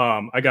up.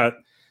 I got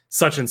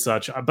such and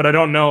such, but I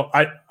don't know.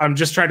 I'm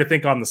just trying to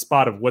think on the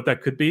spot of what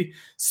that could be.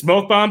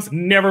 Smoke bombs.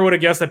 Never would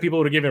have guessed that people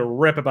would have given a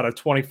rip about a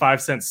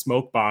 25-cent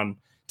smoke bomb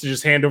to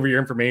just hand over your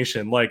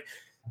information.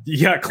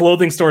 You got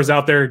clothing stores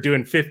out there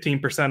doing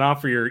 15%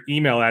 off for your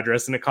email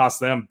address, and it costs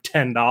them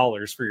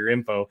 $10 for your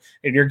info,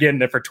 and you're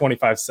getting it for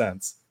 25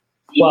 cents.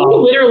 You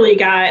literally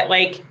got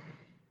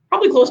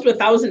probably close to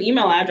 1,000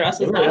 email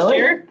addresses last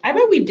year. I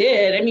bet we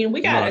did. I mean,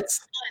 we got a ton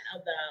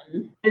of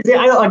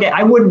them.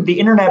 I wouldn't, the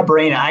internet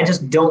brain, I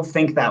just don't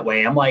think that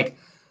way. I'm like,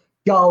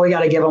 we got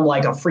to give them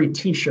a free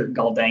t-shirt,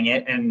 god dang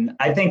it. And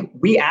I think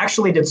we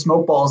actually did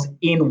smoke balls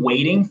in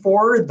waiting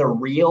for the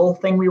real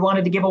thing we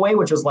wanted to give away,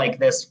 which was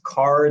this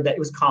card that it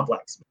was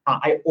complex.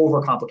 I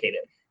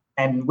overcomplicated.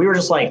 And we were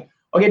just like,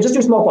 okay, just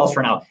do smoke balls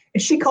for now.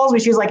 And she calls me,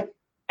 she's like,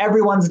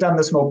 everyone's done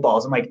the smoke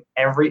balls. I'm like,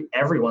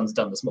 everyone's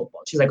done the smoke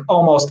balls. She's like,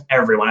 almost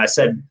everyone. I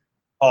said,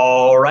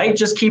 all right,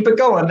 just keep it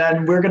going.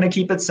 Then we're going to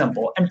keep it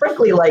simple. And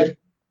frankly,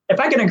 if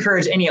I can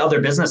encourage any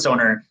other business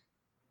owner,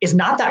 it's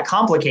not that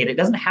complicated. It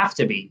doesn't have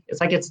to be.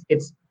 It's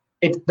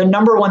it's the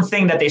number one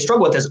thing that they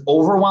struggle with is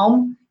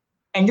overwhelm.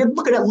 And you're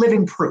looking at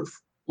living proof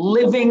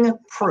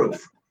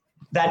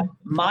that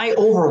my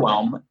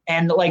overwhelm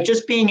and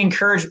just being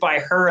encouraged by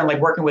her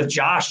and working with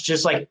Josh,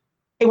 just hey,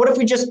 what if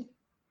we just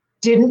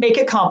didn't make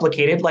it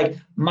complicated?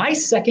 My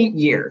second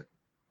year,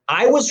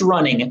 I was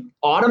running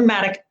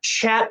automatic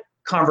chat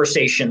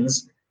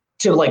conversations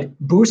to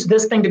boost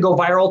this thing to go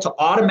viral, to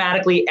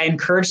automatically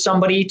encourage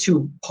somebody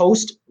to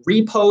post,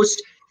 repost,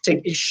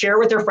 to share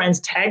with their friends,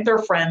 tag their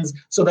friends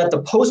so that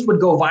the post would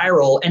go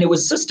viral. And it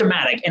was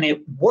systematic and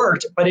it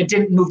worked, but it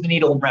didn't move the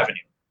needle in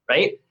revenue,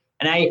 right?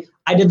 And I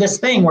did this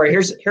thing where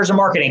here's a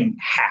marketing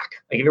hack.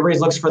 Everybody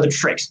looks for the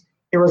tricks.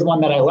 Here was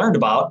one that I learned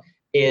about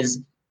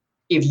is,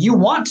 if you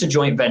want to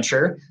joint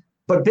venture,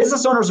 but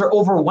business owners are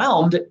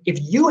overwhelmed, if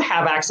you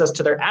have access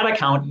to their ad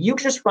account, you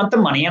can just front the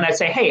money and I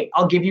say, hey,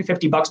 I'll give you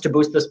 $50 to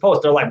boost this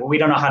post. They're like, well, we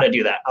don't know how to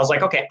do that. I was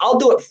like, okay, I'll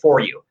do it for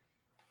you.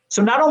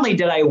 So not only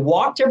did I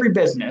walk to every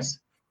business,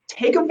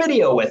 take a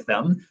video with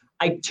them,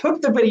 I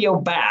took the video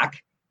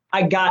back,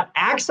 I got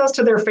access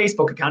to their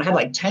Facebook account,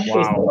 I had 10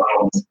 Facebook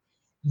accounts.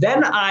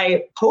 Then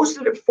I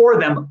posted it for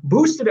them,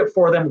 boosted it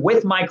for them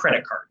with my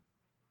credit card,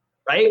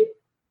 right?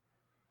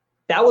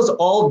 That was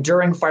all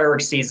during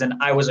fireworks season.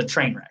 I was a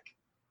train wreck.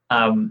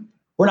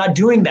 We're not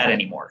doing that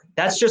anymore.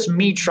 That's just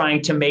me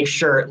trying to make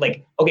sure,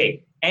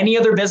 okay, any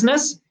other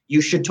business,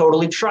 you should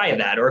totally try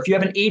that. Or if you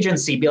have an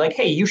agency, be like,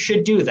 hey, you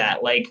should do that.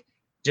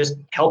 Just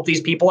help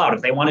these people out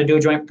if they want to do a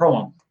joint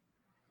promo.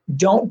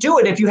 don't do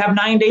it if you have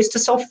 9 days to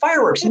sell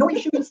fireworks. You know what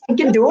you should be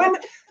thinking doing?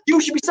 You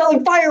should be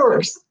selling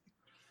fireworks.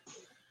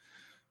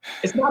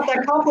 It's not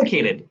that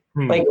complicated.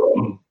 Like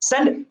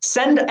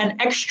send an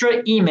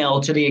extra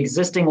email to the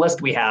existing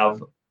list we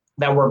have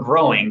that we're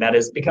growing, that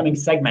is becoming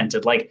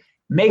segmented. Like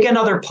make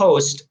another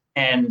post.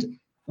 And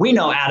we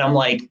know, Adam,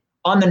 like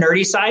on the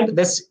nerdy side,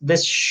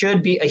 this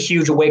should be a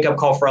huge wake up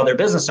call for other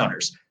business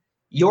owners.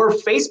 Your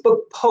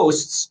Facebook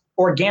posts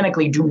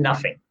organically do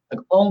nothing,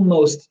 like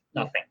almost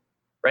nothing,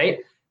 right?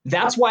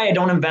 That's why I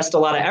don't invest a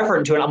lot of effort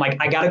into it. I'm like,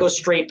 I got to go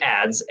straight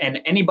ads.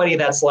 And anybody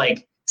that's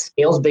like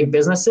scales big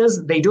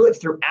businesses, they do it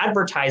through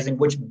advertising,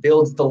 which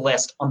builds the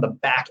list on the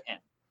back end.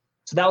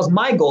 So that was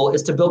my goal,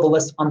 is to build the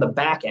list on the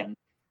back end.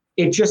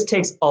 It just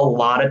takes a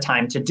lot of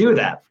time to do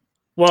that.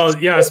 Well,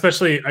 yeah,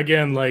 especially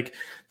again, like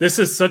this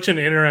is such an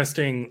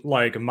interesting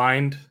like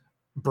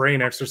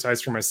brain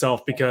exercise for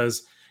myself,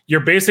 because you're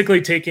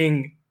basically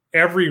taking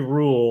every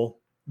rule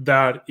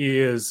that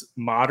is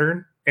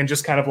modern and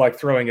just kind of like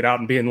throwing it out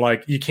and being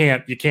like, you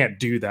can't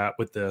do that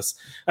with this.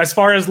 As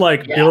far as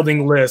like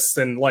building lists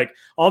and like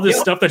all this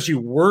stuff that you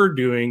were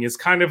doing is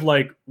kind of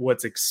like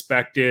what's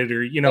expected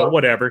or,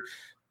 whatever.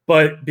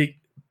 But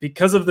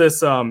because of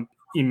this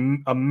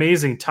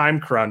amazing time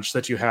crunch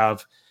that you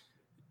have,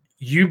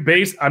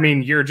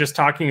 you're just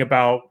talking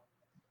about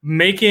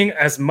making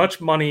as much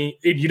money.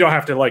 You don't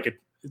have to like,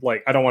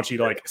 I don't want you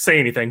to like say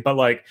anything, but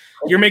like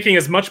you're making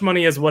as much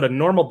money as what a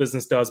normal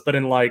business does, but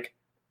in like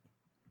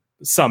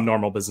some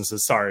normal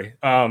businesses,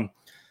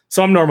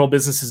 some normal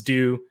businesses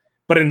do,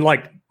 but in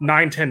like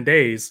 9-10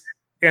 days,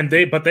 and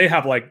they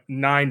have like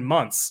 9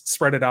 months,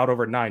 spread it out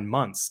over 9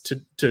 months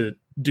to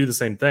do the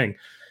same thing.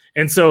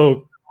 And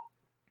so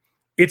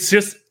it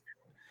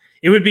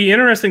would be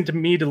interesting to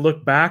me to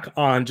look back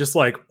on just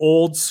like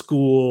old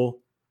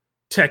school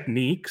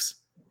techniques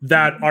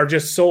that are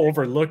just so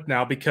overlooked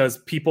now because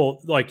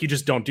people like, you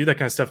just don't do that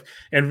kind of stuff.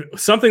 And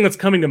something that's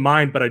coming to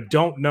mind, but I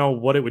don't know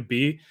what it would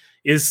be,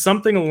 is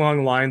something along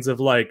the lines of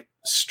like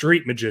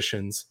street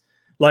magicians.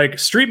 Like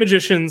street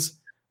magicians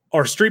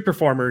or street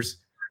performers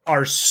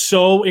are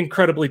so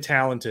incredibly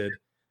talented,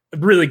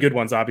 really good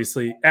ones,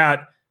 obviously,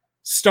 at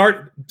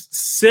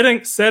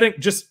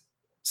just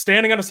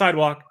standing on a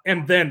sidewalk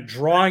and then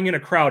drawing in a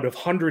crowd of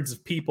hundreds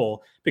of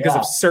people because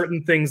of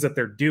certain things that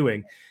they're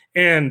doing.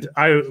 And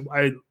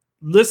I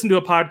listened to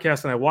a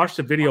podcast and I watched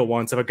a video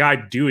once of a guy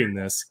doing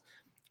this.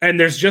 And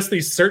there's just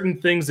these certain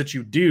things that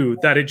you do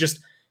that it just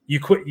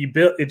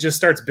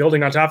starts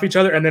building on top of each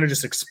other, and then it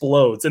just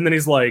explodes. And then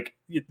he's like,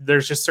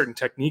 there's just certain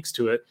techniques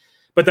to it.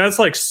 But that's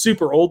like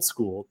super old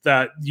school,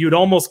 that you'd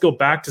almost go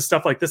back to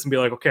stuff like this and be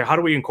like, okay, how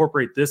do we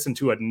incorporate this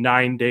into a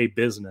 9-day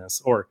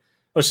business? Or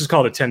let's just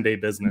call it a 10-day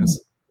business.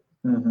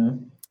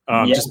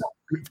 Mm-hmm. Just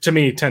to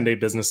me, 10-day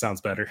business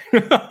sounds better.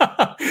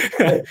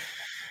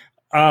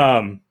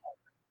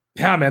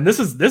 Yeah, man, this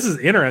is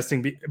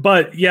interesting.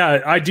 But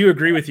yeah, I do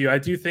agree with you. I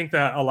do think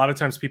that a lot of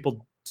times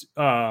people,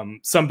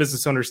 some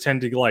business owners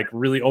tend to like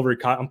really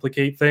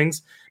overcomplicate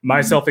things,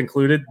 myself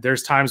included.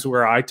 There's times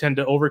where I tend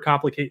to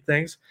overcomplicate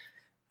things.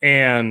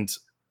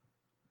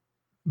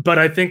 But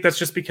I think that's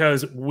just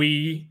because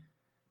we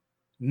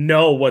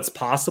know what's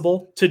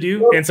possible to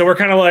do. And so we're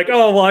kind of like,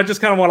 oh, well, I just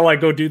kind of want to like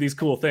go do these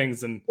cool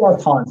things. And that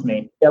taunts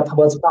me. Yep,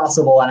 what's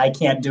possible. And I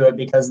can't do it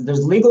because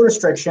there's legal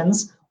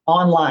restrictions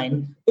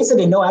online.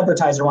 Basically, no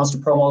advertiser wants to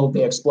promote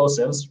the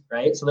explosives,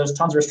 right? So there's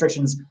tons of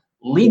restrictions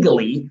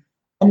legally.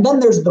 And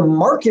then there's the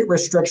market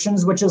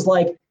restrictions, which is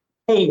like,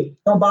 hey,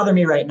 don't bother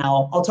me right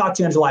now. I'll talk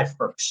to you on July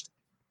 1st.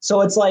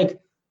 So it's like,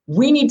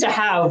 we need to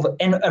have,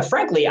 and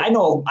frankly, I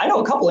know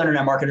a couple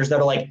internet marketers that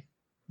are like,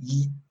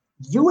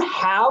 you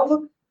have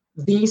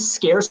the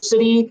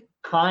scarcity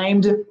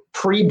timed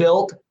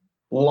pre-built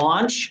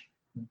launch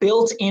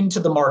built into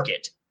the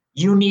market.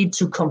 You need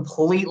to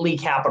completely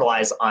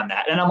capitalize on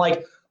that. And I'm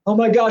like, oh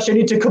my gosh, I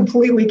need to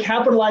completely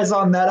capitalize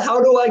on that.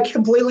 How do I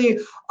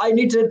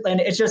need to,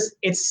 and it's just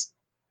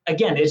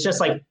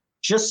like,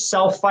 just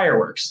sell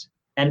fireworks.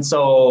 And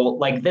so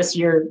like this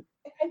year.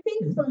 I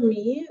think for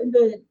me,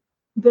 the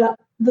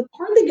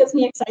part that gets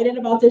me excited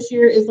about this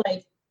year is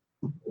like,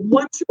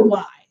 what's your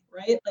why,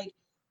 right? Like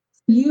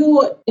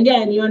me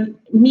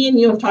and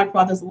you have talked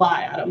about this a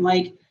lot, Adam.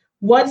 Like,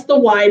 what's the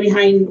why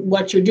behind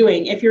what you're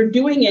doing? If you're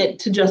doing it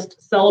to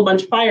just sell a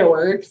bunch of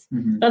fireworks,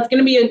 that's going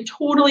to be a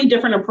totally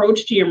different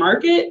approach to your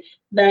market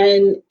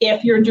than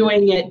if you're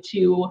doing it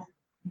to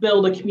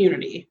build a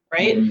community,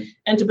 right?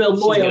 And to build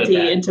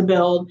loyalty and to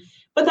build.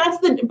 But that's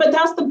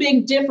the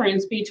big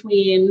difference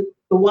between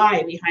the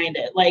why behind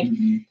it. Like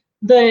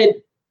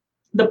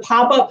the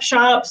pop-up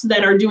shops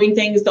that are doing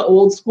things the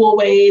old school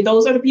way,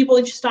 those are the people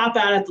that you stop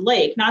at the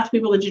lake, not the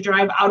people that you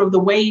drive out of the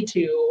way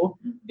to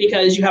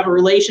because you have a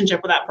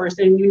relationship with that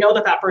person. You know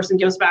that person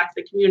gives back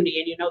to the community,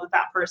 and you know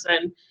that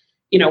person,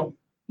 you know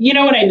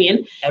what I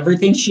mean?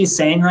 Everything she's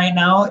saying right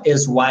now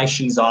is why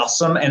she's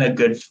awesome and a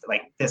good,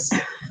 like this.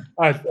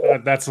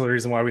 That's the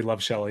reason why we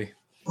love Shelly.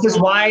 This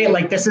is why,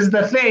 like, this is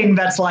the thing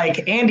that's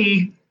like,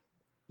 Andy,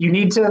 you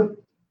need to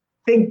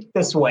think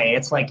this way.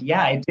 It's like,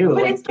 yeah, I do.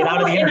 But like, it's get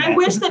out of the internet. And I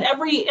wish that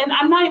and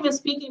I'm not even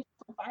speaking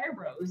for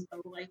Fire Bros.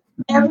 So like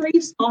every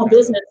small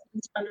business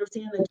needs to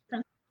understand the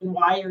difference in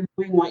why you're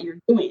doing what you're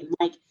doing.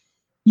 Like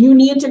you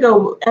need to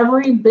go,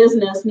 every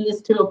business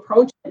needs to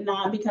approach it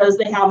not because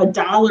they have a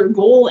dollar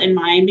goal in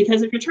mind,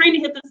 because if you're trying to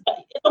hit this,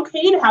 it's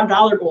okay to have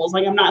dollar goals.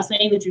 Like I'm not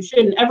saying that you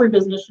shouldn't, every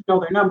business should know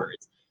their numbers.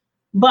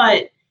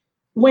 But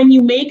when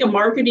you make a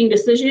marketing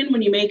decision,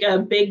 when you make a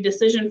big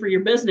decision for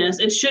your business,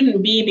 it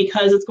shouldn't be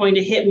because it's going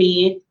to hit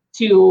me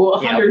to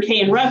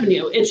 100K in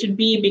revenue. It should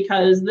be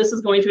because this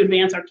is going to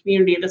advance our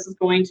community. This is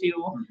going to,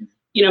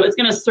 you know, it's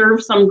going to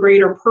serve some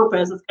greater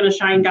purpose. It's going to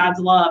shine God's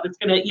love. It's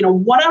going to, you know,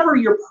 whatever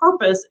your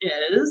purpose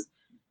is,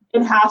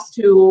 it has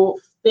to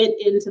fit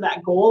into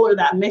that goal or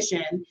that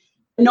mission.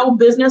 No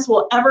business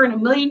will ever in a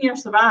million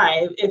years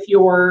survive if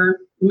your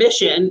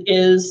mission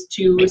is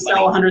to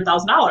sell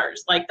 $100,000.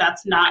 Like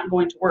that's not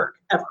going to work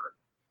ever.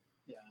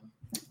 Yeah.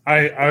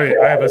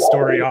 I have a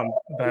story on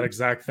that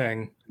exact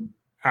thing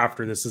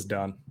after this is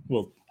done.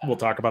 We'll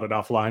talk about it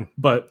offline,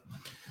 but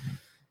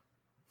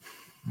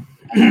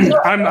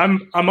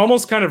I'm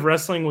almost kind of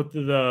wrestling with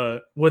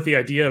the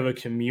idea of a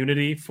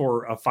community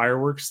for a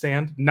fireworks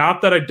stand.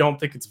 Not that I don't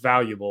think it's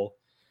valuable.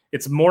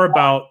 It's more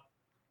about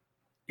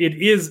it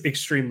is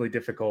extremely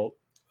difficult.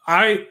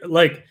 I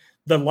like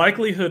the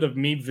likelihood of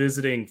me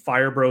visiting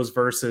Fire Bros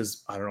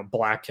versus, I don't know,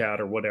 Black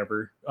Cat or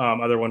whatever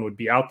other one would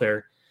be out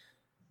there.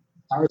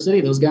 Power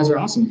City, those guys are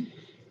awesome.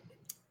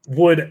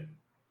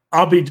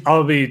 I'll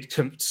be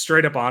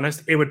straight up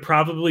honest. It would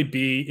probably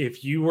be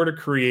if you were to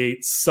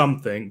create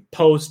something,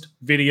 post,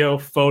 video,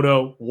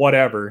 photo,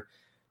 whatever,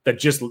 that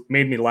just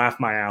made me laugh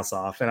my ass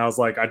off. And I was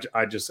like,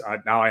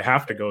 now I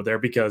have to go there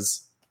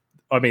because,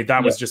 I mean,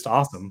 that was just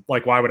awesome.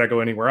 Like, why would I go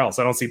anywhere else?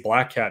 I don't see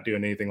Black Cat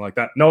doing anything like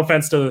that. No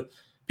offense to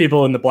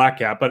people in the Black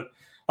Cat, but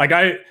like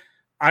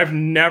I've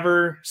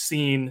never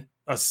seen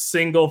a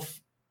single.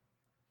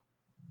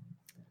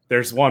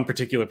 There's one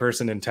particular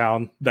person in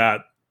town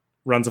that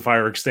runs a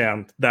fireworks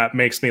stand that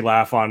makes me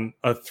laugh on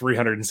a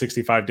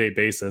 365-day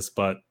basis,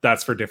 but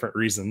that's for different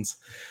reasons.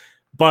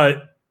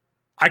 But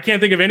I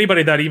can't think of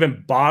anybody that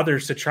even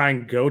bothers to try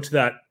and go to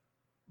that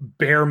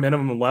bare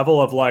minimum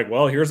level of like,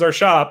 well, here's our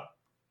shop,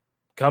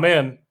 come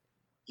in,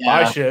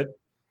 buy shit.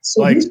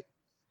 So like,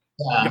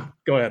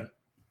 go ahead.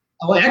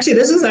 Oh, actually,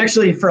 this is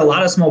actually for a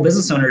lot of small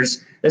business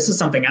owners. This is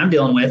something I'm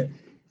dealing with.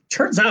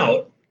 Turns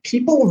out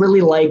people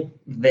really like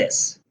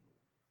this.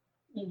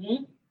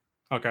 Mm-hmm.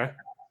 Okay.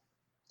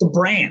 The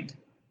brand,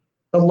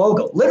 the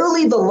logo,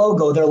 literally the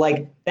logo. They're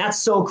like, that's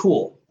so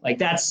cool. Like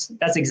that's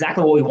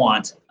exactly what we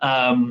want.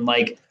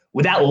 Like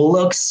that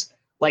looks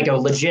like a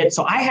legit.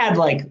 So I had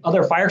like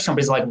other fire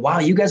companies like, wow,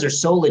 you guys are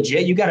so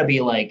legit. You got to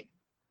be like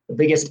the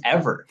biggest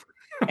ever.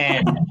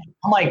 And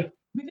I'm like,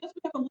 because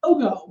we have a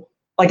logo.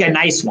 Like a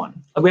nice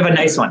one. We have a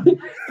nice one.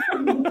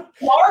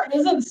 Bar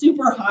isn't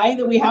super high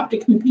that we have to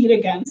compete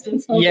against in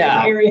some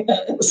areas.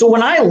 So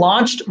when I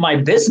launched my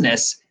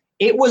business,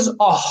 it was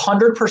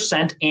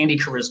 100% Andy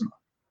charisma.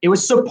 It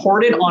was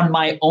supported on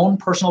my own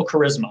personal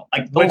charisma,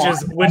 like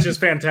which is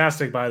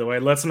fantastic, by the way.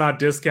 Let's not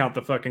discount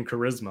the fucking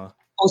charisma.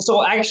 Oh,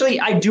 so actually,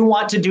 I do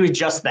want to do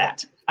just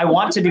that. I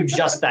want to do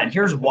just that. And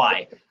here's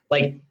why.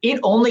 Like, it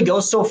only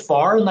goes so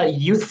far in that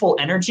youthful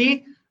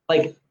energy.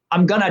 Like,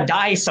 I'm gonna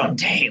die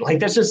someday. Like,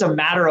 that's just a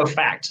matter of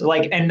fact.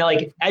 Like, and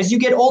like, as you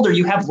get older,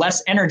 you have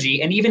less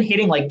energy, and even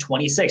hitting like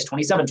 26,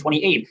 27,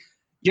 28.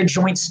 Your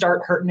joints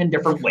start hurting in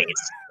different ways,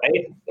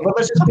 right? But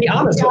let's just be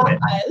honest with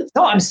it.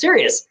 No, I'm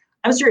serious.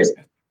 I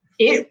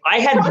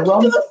had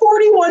grown to the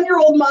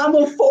 41-year-old mom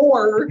of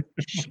 4.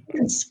 She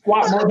can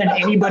squat more than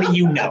anybody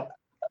you know.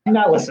 I'm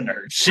not listening to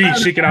her.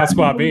 She can out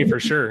squat me for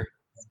sure.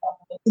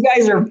 You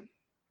guys are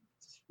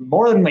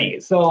more than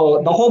me.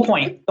 So the whole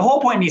point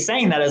of me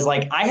saying that is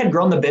like I had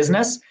grown the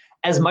business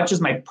as much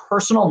as my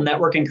personal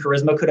network and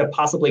charisma could have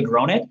possibly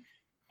grown it.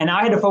 And now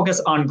I had to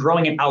focus on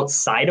growing it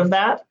outside of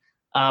that.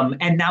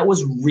 And that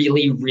was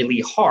really,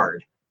 really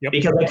hard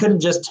because I couldn't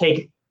just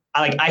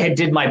I had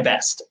did my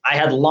best. I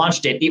had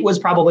launched it. It was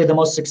probably the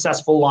most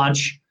successful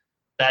launch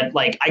that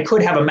like I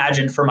could have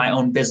imagined for my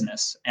own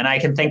business. And I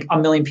can thank a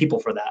million people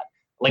for that.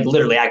 Like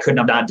literally, I couldn't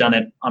have not done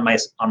it on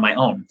my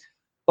own.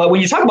 But when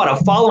you talk about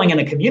a following in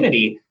a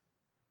community,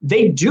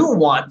 they do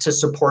want to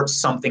support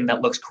something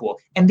that looks cool.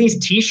 And these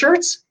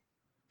t-shirts,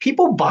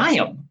 people buy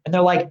them and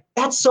they're like,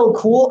 that's so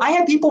cool. I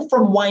had people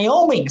from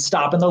Wyoming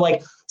stop and they're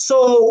like,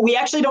 so we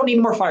actually don't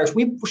need more fires.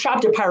 We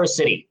shopped at Pyro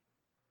City,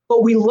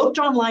 but we looked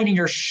online and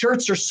your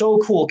shirts are so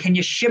cool. Can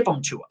you ship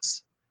them to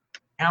us?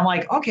 And I'm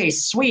like, okay,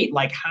 sweet.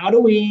 Like, how do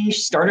we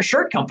start a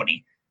shirt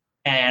company?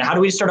 And how do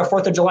we start a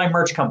 4th of July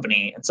merch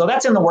company? And so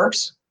that's in the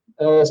works,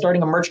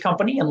 starting a merch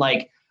company. And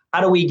like,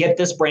 how do we get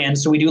this brand?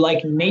 So we do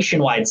like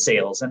nationwide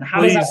sales. And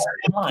how does that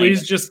work online?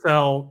 Please just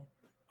sell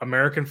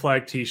American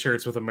flag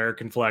t-shirts with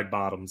American flag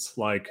bottoms,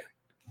 like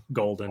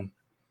golden.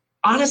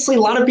 Honestly, a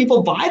lot of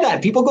people buy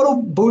that. People go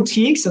to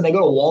boutiques and they go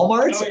to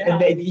Walmart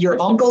and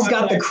your uncle's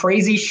got the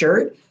crazy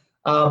shirt.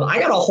 I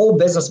got a whole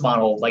business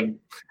model. Like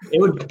it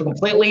would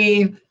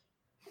completely.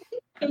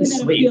 The thing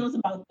that appeals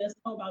about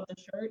the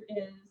shirt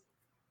is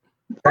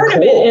part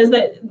of it is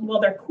that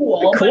they're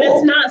cool, but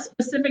it's not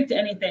specific to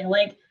anything.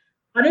 Like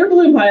hot air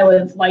balloon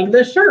pilots like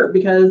this shirt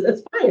because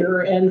it's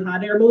fire and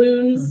hot air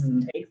balloons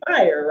take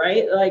fire,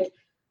 right? Like,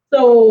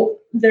 so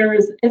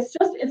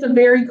it's a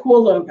very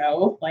cool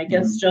logo. Like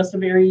it's just a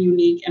very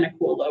unique and a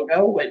cool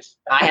logo, which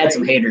I had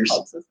some haters.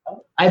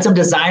 I had some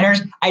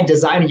designers. I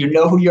designed, you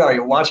know who you are.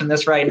 You're watching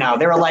this right now.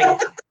 They were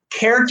like,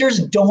 characters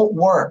don't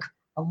work.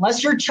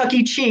 Unless you're Chuck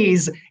E.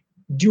 Cheese,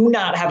 do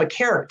not have a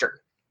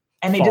character.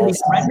 And they did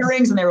these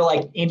renderings and they were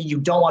like, Andy, you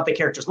don't want the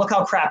characters. Look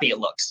how crappy it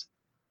looks.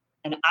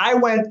 And I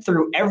went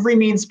through every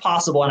means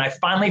possible and I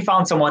finally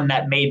found someone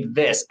that made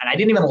this and I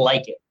didn't even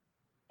like it.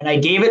 And I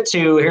gave it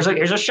to, here's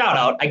a shout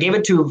out. I gave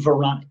it to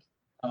Veronica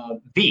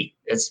V.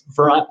 It's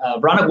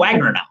Veronica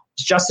Wagner now.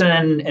 It's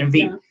Justin and V.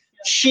 Yeah.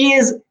 She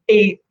is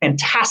a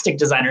fantastic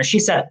designer. She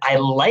said, I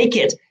like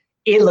it.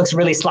 It looks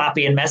really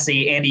sloppy and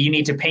messy. Andy, you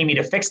need to pay me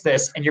to fix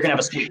this and you're going to have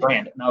a sweet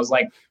brand. And I was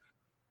like,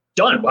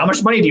 done. How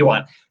much money do you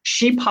want?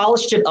 She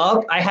polished it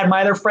up. I had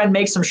my other friend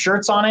make some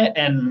shirts on it.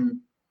 And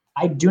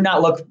I do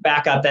not look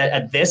back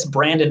at this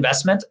brand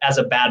investment as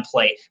a bad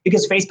play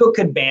because Facebook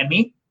could ban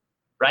me,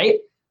 right?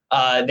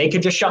 They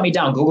could just shut me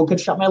down. Google could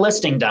shut my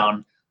listing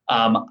down.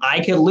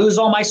 I could lose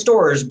all my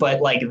stores,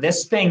 but like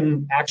this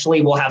thing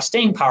actually will have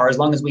staying power as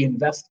long as we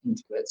invest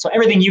into it. So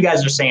everything you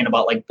guys are saying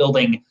about like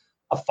building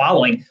a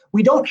following,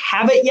 we don't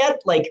have it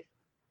yet. Like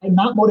I'm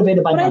not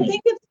motivated by money. I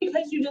think it's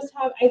because you just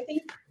have,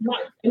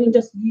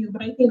 just you,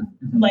 but I think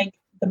like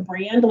the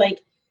brand, like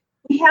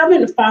we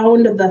haven't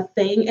found the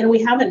thing and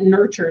we haven't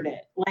nurtured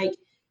it. Like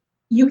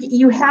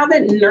you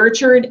haven't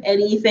nurtured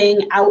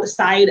anything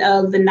outside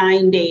of the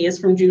 9 days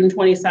from June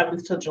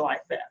 27th to July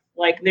 5th.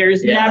 Like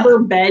there's never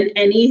been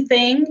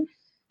anything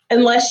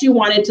unless you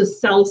wanted to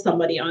sell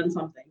somebody on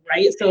something,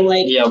 right? So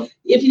like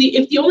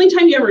if the only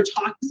time you ever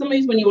talk to somebody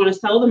is when you want to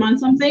sell them on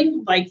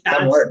something, like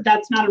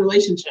that's not a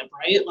relationship,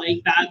 right?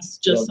 Like that's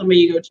just somebody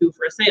you go to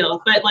for a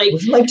sale. But like,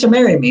 would you like to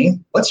marry me?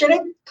 What's your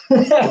name?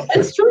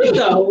 It's true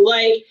though.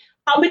 Like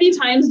how many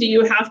times do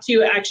you have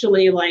to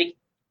actually like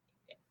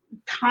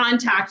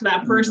contact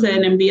that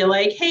person and be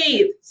like,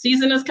 hey,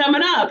 season is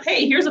coming up.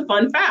 Hey, here's a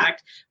fun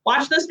fact.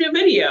 Watch this new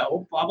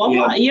video, blah, blah,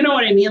 blah. You know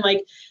what I mean?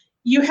 Like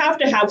you have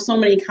to have so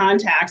many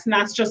contacts and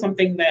that's just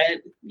something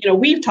that,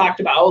 we've talked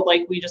about.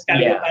 Like we just got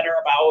to get better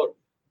about.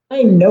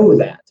 I know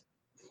that.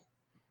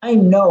 I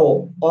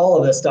know all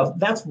of this stuff.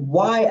 That's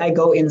why I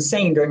go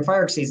insane during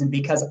fireworks season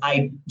because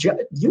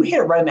you hit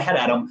it right in the head,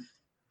 Adam.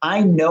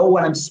 I know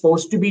what I'm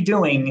supposed to be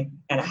doing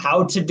and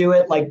how to do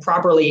it like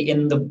properly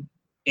in the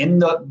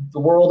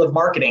world of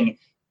marketing.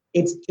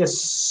 It's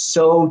just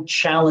so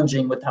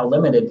challenging with how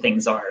limited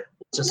things are.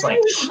 It's just like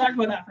we can talk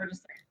about that for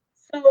just a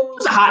second. So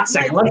just a hot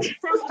second. Let's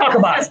talk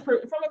about it. From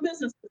a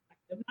business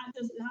perspective,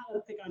 not to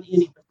pick on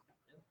any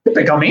perspective.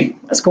 Pick on me.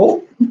 That's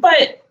cool.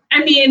 But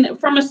I mean,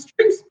 from a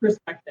strengths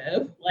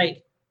perspective, like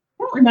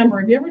I don't remember.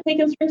 Have you ever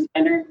taken strengths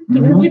finder?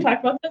 Did we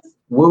talk about this?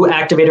 Woo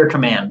Activator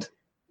Command.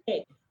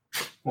 Okay.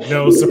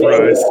 No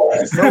surprise. So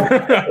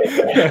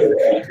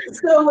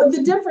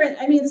the different,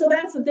 so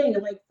that's the thing.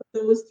 Like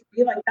for those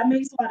three, like that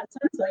makes a lot of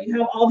sense. So you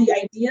have all the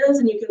ideas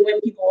and you can win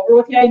people over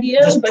with the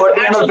ideas. Just put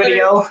it on a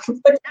video.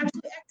 But to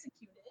actually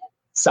execute it.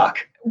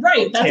 Suck.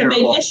 Right. That's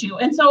terrible. A big issue.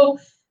 And so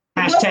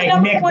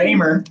hashtag Nick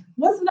Bamer.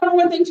 What's the number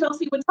one thing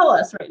Chelsea would tell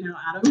us right now,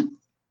 Adam?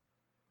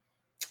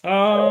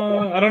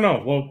 I don't know.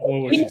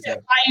 What would you say?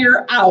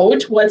 Hire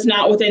out what's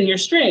not within your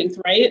strength,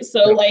 right? So,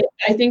 like,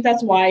 I think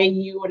that's why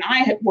you and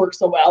I work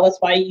so well. That's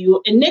why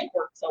you and Nick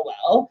work so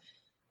well.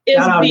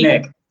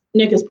 Nick.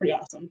 Nick is pretty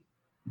awesome.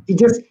 He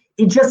just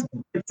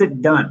gets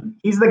it done.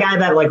 He's the guy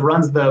that like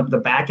runs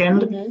the back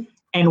end,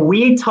 and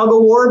we tug a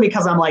war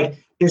because I'm like,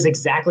 here's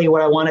exactly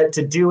what I want it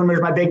to do, and there's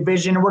my big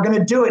vision, and we're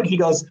gonna do it. And he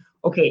goes,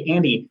 okay,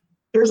 Andy.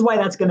 Here's why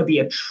that's going to be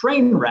a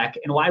train wreck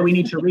and why we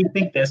need to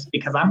rethink this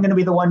because I'm going to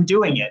be the one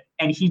doing it.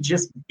 And he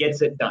just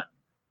gets it done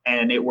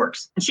and it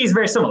works. And she's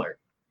very similar.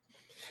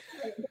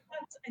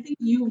 I think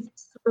you've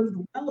served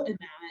well in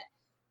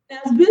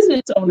that. As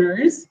business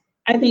owners,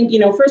 I think,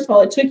 first of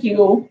all, it took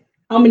you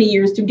how many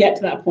years to get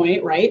to that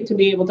point, right? To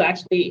be able to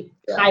actually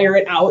hire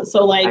it out.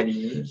 So like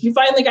you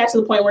finally got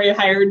to the point where you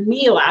hired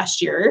me last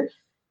year,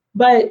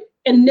 and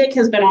Nick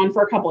has been on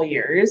for a couple of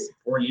years.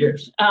 4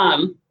 years.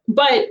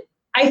 But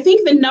I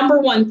think the number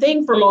one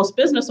thing for most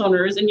business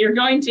owners, and you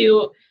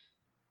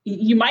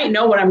might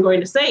know what I'm going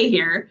to say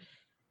here,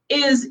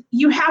 is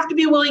you have to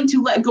be willing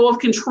to let go of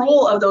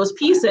control of those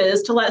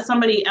pieces to let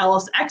somebody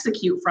else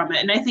execute from it.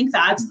 And I think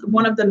that's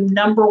one of the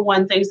number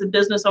one things that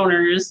business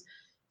owners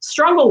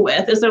struggle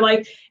with is they're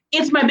like,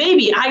 it's my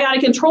baby. I got to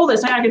control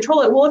this. I got to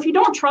control it. Well, if you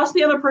don't trust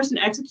the other person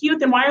to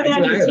execute, then why are they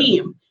on your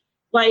team?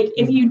 Like,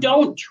 if you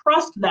don't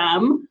trust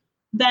them,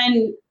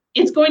 then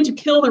it's going to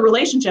kill the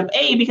relationship,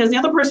 because the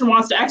other person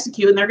wants to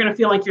execute and they're going to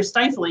feel like you're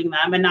stifling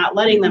them and not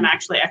letting them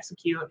actually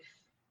execute.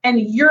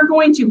 And you're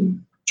going to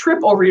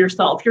trip over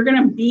yourself. You're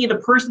going to be the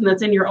person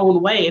that's in your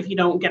own way if you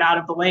don't get out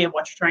of the way of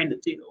what you're trying to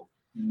do.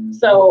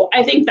 So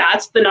I think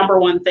that's the number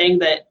one thing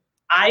that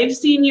I've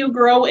seen you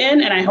grow in.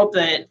 And I hope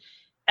that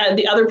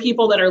the other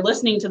people that are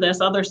listening to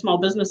this, other small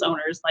business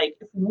owners, like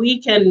if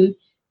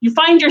you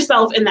find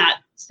yourself in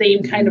that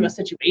same kind of a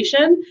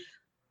situation,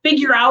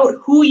 figure out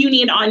who you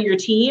need on your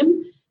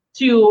team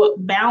to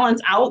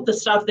balance out the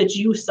stuff that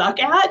you suck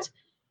at,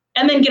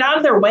 and then get out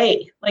of their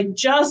way. Like,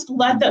 just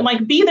let them,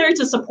 like, be there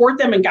to support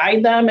them and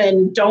guide them,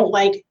 and don't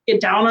like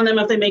get down on them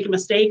if they make a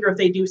mistake or if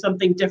they do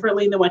something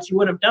differently than what you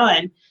would have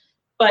done.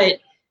 But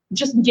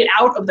just get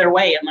out of their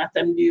way and let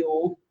them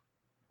do.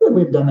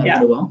 We've done that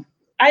pretty well.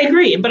 I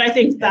agree, but I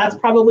think that's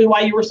probably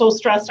why you were so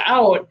stressed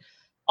out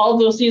all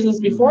those seasons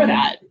before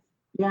that.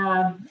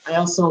 Yeah, I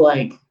also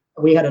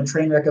we had a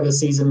train wreck of a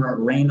season where it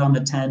rained on the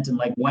tent and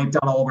like wiped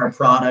out all of our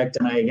product,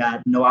 and I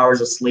got no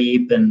hours of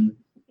sleep, and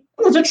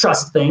it was a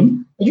trust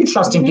thing. You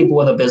trusting people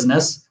with a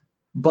business,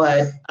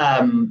 but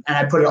and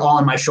I put it all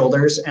on my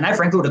shoulders, and I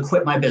frankly would have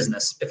quit my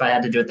business if I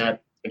had to do it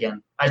that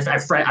again. I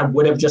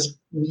would have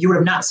you would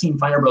have not seen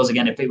Fire Bros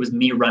again if it was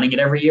me running it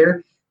every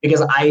year,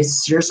 because I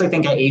seriously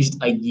think I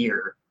aged a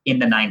year in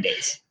the 9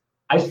 days.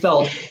 I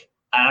felt,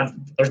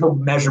 there's no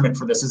measurement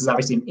for this. This is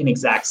obviously an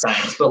inexact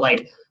science, but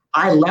like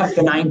I left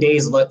the 9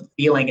 days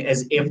feeling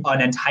as if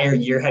an entire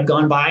year had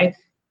gone by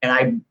and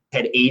I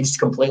had aged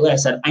completely. I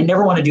said, I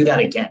never want to do that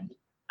again.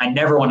 I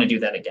never want to do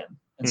that again.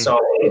 And so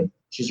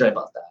she's right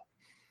about that.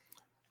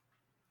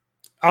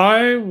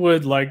 I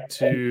would like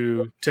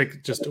to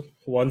take just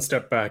one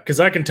step back,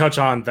 because I can touch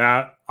on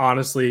that.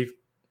 Honestly,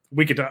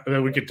 we could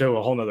do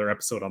a whole nother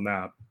episode on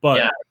that.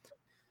 But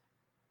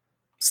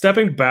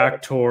stepping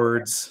back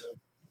towards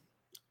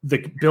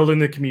building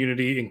the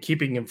community and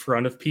keeping in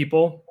front of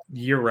people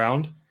year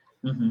round,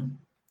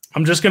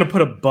 I'm just going to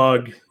put a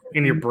bug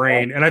in your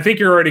brain. And I think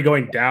you're already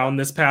going down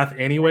this path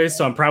anyway,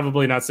 so I'm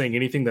probably not saying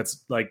anything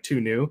that's like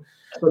too new.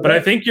 Okay. But I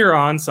think you're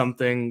on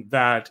something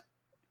that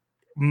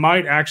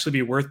might actually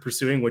be worth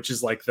pursuing, which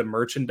is like the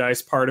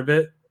merchandise part of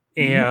it.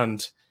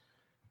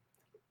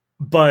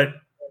 But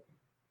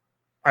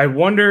I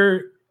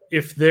wonder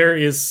if there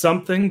is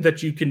something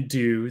that you can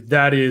do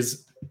that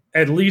is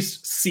at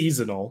least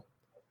seasonal.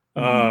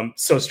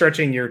 So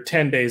stretching your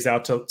 10 days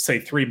out to say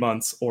 3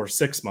 months or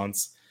 6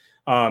 months,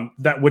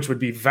 which would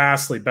be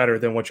vastly better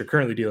than what you're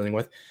currently dealing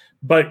with,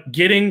 but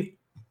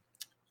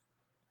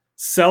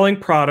selling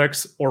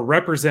products or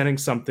representing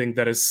something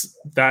that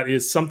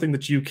is something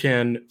that you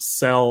can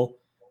sell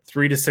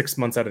 3 to 6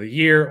 months out of the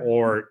year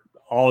or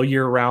all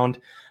year round.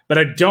 But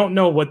I don't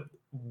know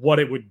what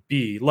it would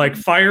be. Like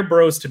Fire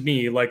Bros to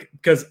me, like,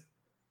 because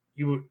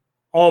you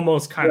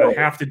almost kind of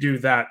have to do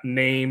that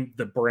name,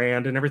 the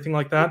brand and everything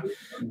like that.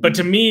 But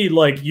to me,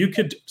 like, you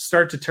could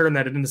start to turn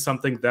that into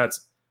something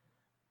that's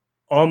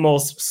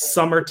almost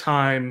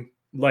summertime,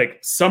 like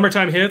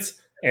summertime hits,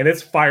 and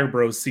it's Fire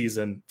Bros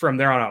season from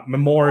there on out.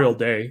 Memorial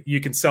Day, you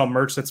can sell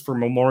merch that's for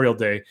Memorial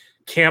Day,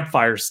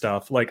 campfire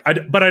stuff. Like,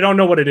 but I don't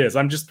know what it is.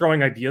 I'm just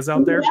throwing ideas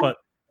out there. But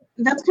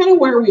that's kind of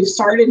where we've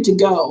started to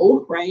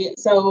go, right?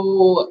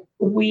 So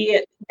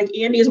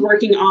Andy's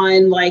working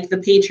on like the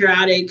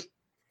patriotic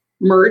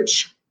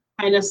merch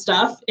kind of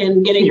stuff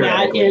and getting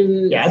that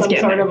in some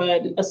sort of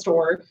a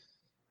store.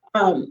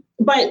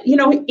 But, you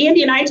know,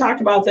 Andy and I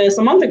talked about this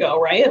a month ago,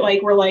 right?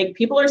 Like, we're like,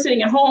 people are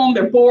sitting at home,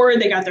 they're bored,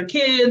 they got their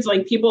kids,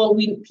 like people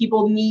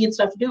need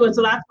stuff to do. And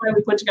so that's why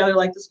we put together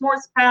like the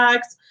s'mores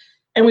packs,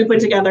 and we put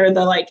together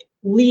the like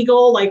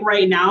legal, like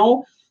right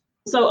now.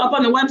 So up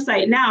on the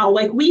website now,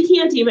 like we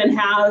can't even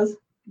have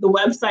the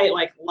website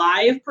like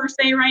live per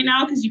se right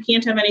now, because you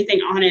can't have anything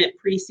on it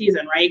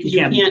preseason, right? Because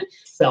you can't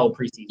sell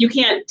preseason. You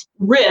can't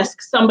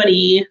risk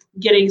somebody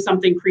getting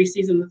something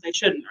preseason that they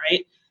shouldn't,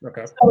 right?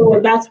 Okay.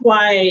 So that's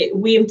why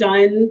we've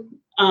done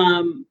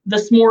the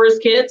s'mores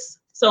kits.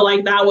 So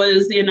like that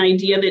was an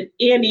idea that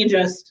Andy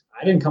just.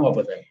 I didn't come up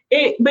with it.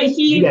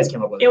 You guys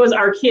came up with it. It was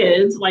our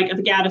kids, like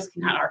the Gaddis,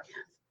 not our kids.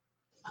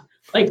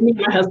 Like me and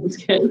my husband's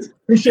kids.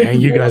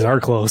 And you guys are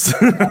close.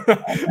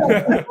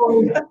 The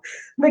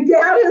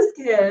Gaddis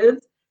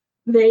kids,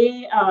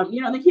 they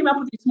came up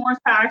with these s'mores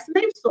packs, and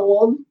they've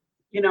sold,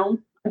 a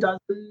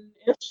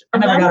dozen-ish. I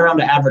never got around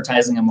to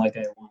advertising them like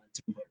I wanted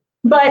to.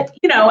 But,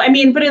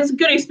 but it's a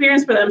good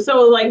experience for them.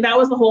 So, like, that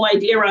was the whole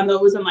idea around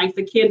those, and, like,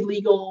 the kid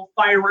legal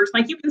fireworks.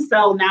 Like, you can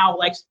sell now,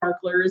 like,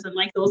 sparklers, and,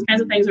 like, those kinds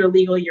of things are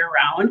legal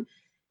year-round.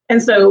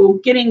 And so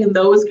getting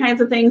those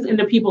kinds of things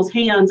into people's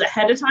hands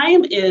ahead of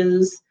time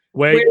is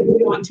where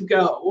we want to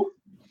go.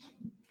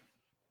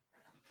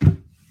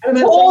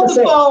 Hold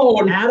the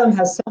phone. Adam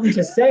has something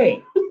to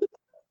say.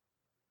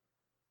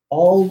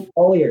 All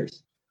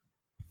ears.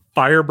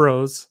 Fire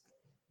Bros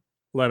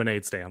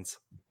lemonade stands.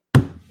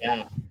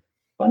 Yeah.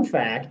 Fun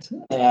fact,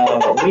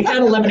 we had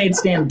a lemonade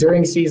stand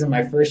during season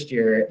my first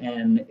year,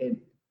 and it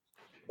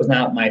was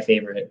not my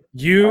favorite.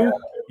 You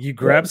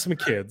grab some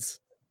kids,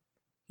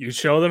 you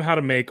show them how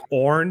to make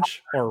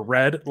orange or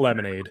red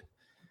lemonade,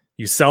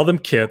 you sell them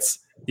kits,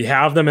 you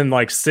have them in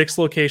like 6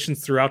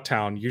 locations throughout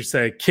town. You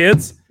say,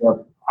 kids,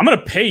 I'm going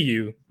to pay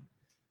you,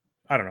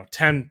 I don't know,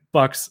 $10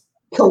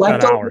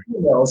 Collect an all hour. The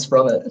emails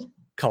from it.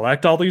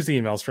 Collect all these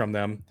emails from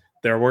them.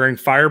 They're wearing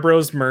Fire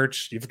Bros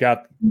merch. You've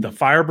got the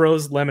Fire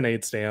Bros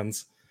lemonade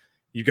stands.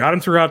 You got them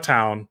throughout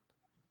town.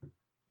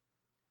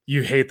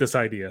 You hate this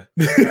idea.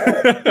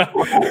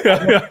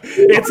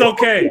 It's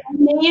okay.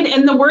 lemonade,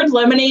 and the word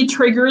lemonade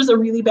triggers a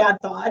really bad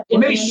thought. Well,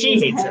 maybe she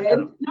hates head. it.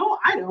 No,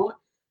 I don't.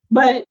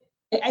 But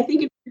I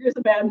think it triggers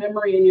a bad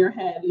memory in your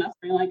head, and that's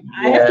why you're like,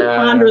 I have to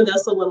ponder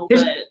this a little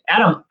bit.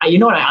 Adam, you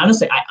know what? I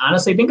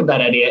honestly think of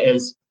that idea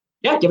is,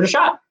 yeah, give it a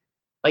shot.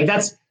 Like,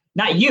 that's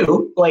not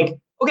you. Like,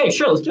 okay,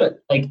 sure, let's do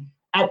it. Like,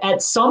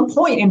 at some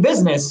point in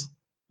business,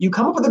 you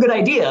come up with a good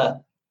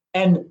idea,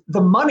 and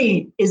the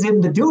money is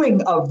in the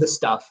doing of the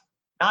stuff,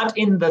 not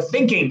in the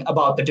thinking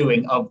about the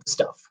doing of the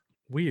stuff.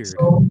 Weird.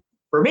 So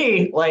for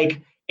me,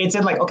 like, it's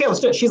in like, okay,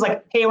 let's do it. She's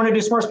like, hey, I want to do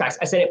s'mores packs.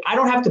 I said, I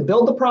don't have to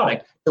build the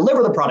product,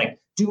 deliver the product,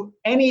 do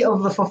any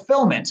of the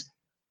fulfillment.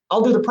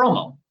 I'll do the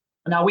promo.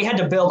 Now we had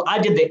to build, I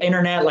did the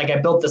internet, like I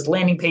built this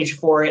landing page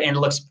for it and it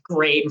looks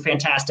great and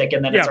fantastic.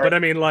 And then but I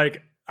mean,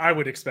 like, I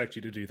would expect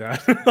you to do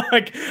that.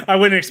 Like, I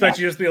wouldn't expect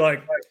you to just be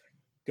like,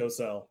 go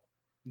sell.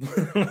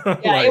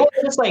 Yeah, it was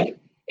just like,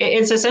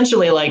 it's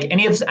essentially like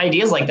any of the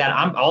ideas like that.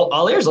 I'm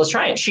all ears. Let's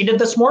try it. She did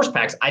the s'mores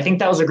packs. I think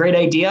that was a great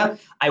idea.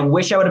 I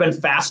wish I would have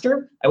been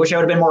faster. I wish I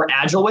would have been more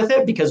agile with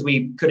it because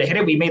we could have hit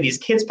it. We made these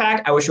kids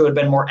pack. I wish I would have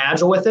been more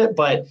agile with it,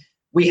 but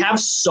we have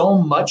so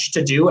much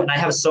to do and I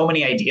have so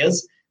many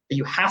ideas that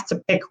you have to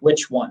pick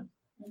which one.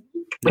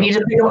 We need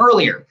to pick them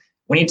earlier.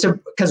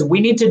 Because we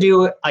need to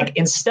do, like,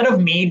 instead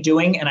of me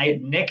doing,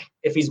 and Nick,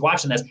 if he's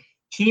watching this,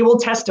 he will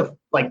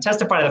testify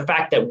to the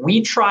fact that we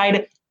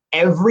tried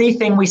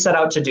everything we set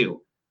out to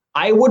do.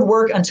 I would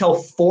work until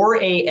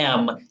 4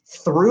 a.m.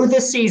 through the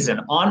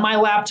season on my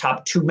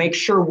laptop to make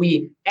sure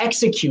we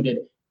executed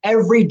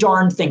every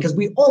darn thing because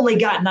we only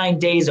got 9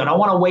 days and I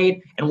want to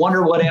wait and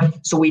wonder what if.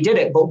 So we did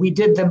it, but we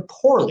did them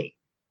poorly.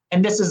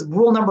 And this is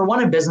rule number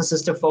one in business,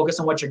 is to focus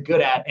on what you're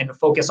good at and to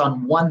focus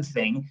on one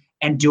thing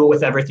and do it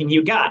with everything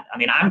you got. I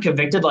mean, I'm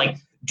convicted, like,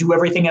 do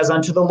everything as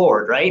unto the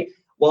Lord, right?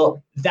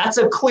 Well, that's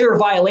a clear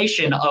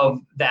violation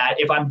of that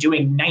if I'm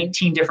doing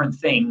 19 different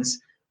things.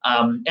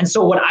 And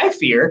so what I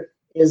fear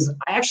is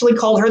I actually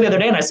called her the other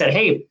day and I said,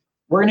 hey,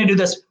 we're going to do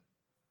this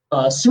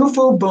Sioux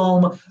Foo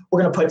boom.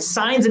 We're going to put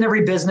signs in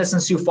every business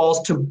in Sioux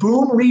Falls to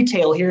boom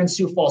retail here in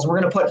Sioux Falls. We're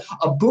going to put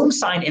a boom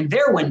sign in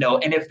their window.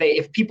 And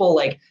if people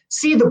like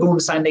see the boom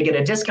sign, they get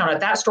a discount at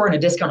that store and a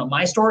discount at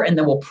my store. And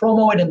then we'll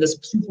promo it in this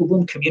Sioux Foo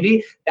boom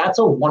community. That's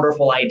a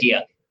wonderful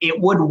idea. It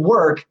would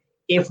work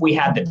if we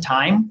had the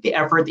time, the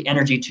effort, the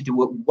energy to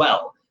do it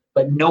well.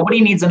 But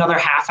nobody needs another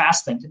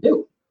half-ass thing to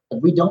do.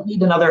 We don't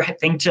need another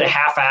thing to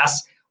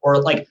half-ass,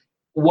 or like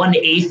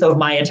 1/8 of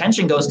my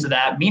attention goes to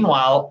that.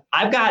 Meanwhile,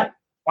 I've got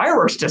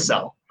fireworks to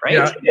sell, right?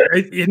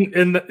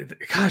 Yeah,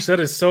 gosh,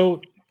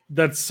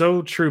 that's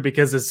so true,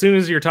 because as soon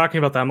as you're talking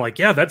about that, I'm like,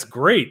 yeah, that's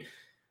great.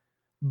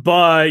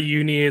 But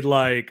you need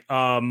like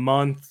a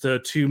month to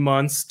 2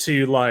 months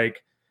to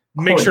like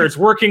make sure it's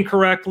working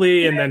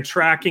correctly and then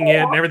tracking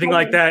it and everything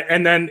like that.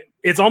 And then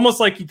it's almost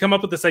like you come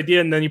up with this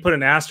idea and then you put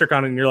an asterisk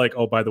on it and you're like,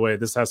 oh, by the way,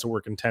 this has to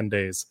work in 10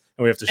 days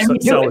and we have to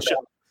sell it.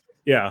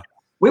 Yeah.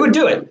 We would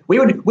do it.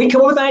 We'd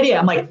come up with an idea.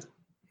 I'm like,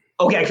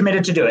 okay, I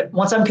committed to do it.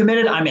 Once I'm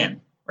committed, I'm in.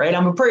 Right?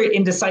 I'm a pretty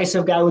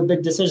indecisive guy with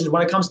big decisions.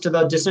 When it comes to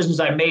the decisions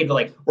I made,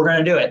 like, we're going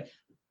to do it.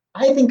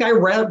 I think I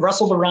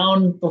wrestled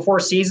around before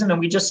season and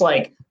we just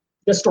like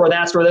this store,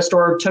 that store, this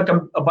store, took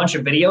a bunch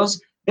of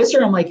videos. This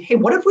year, I'm like, hey,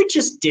 what if we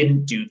just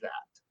didn't do that?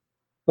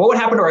 What would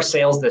happen to our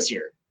sales this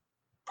year?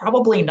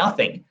 Probably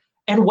nothing.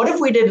 And what if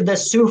we did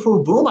this Sioux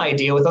Foo boom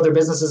idea with other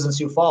businesses in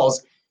Sioux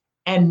Falls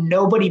and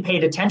nobody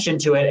paid attention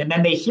to it? And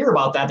then they hear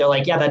about that. They're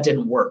like, yeah, that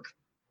didn't work.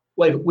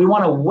 Like, we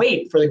want to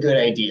wait for the good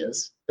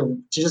ideas to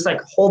just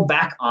like hold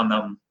back on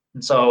them.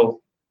 And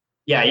so,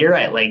 yeah, you're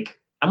right. Like,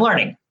 I'm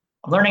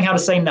learning how to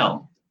say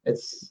no.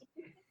 It's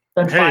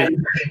been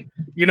fine.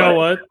 You know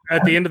what?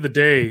 At the end of the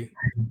day,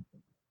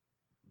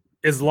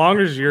 as long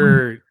as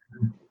you're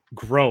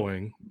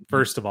growing,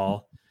 first of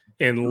all,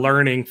 and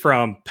learning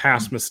from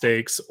past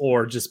mistakes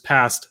or just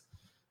past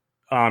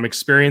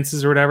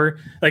experiences or whatever,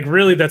 like,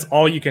 really, that's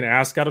all you can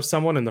ask out of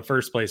someone in the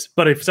first place.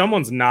 But if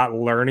someone's not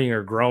learning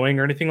or growing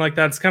or anything like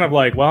that, it's kind of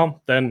like,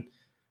 well, then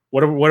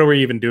what are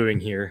we even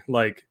doing here?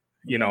 Like,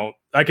 you know,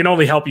 I can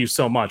only help you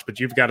so much, but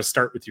you've got to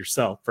start with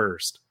yourself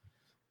first.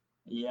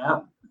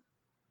 Yeah,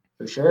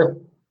 for sure.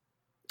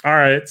 All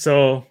right.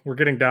 So we're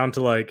getting down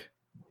to like,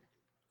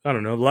 I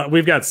don't know,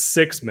 we've got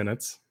 6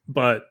 minutes,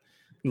 but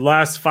the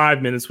last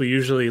 5 minutes, we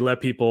usually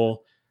let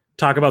people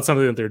talk about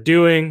something that they're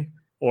doing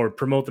or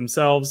promote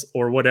themselves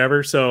or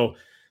whatever. So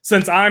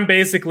since I'm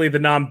basically the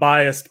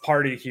non-biased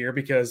party here,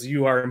 because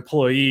you are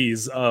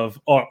employees of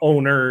our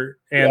owner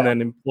and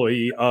then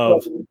employee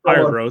of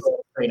Higher Growth.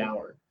 An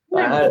hour.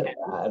 I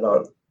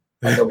don't.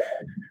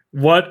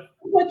 What?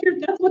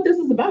 That's what this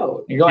is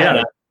about. Go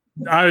ahead.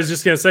 I was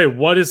just gonna say,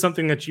 what is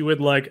something that you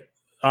would like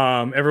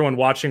everyone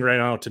watching right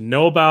now to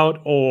know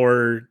about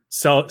or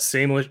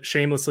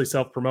shamelessly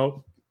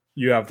self-promote?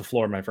 You have the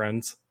floor, my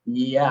friends.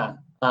 Yeah.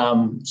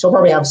 She'll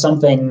probably have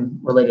something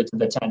related to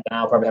the tent, and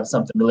I'll probably have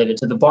something related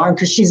to the barn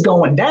because she's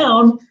going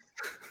down.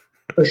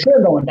 For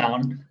sure going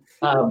down.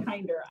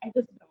 Kinder. I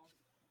just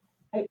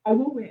don't. I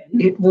will win.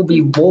 It will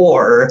be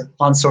war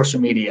on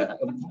social media.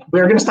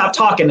 We're going to stop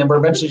talking and we're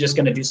eventually just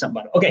going to do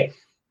something about it. Okay.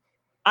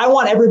 I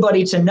want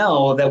everybody to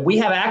know that we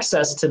have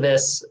access to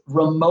this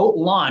remote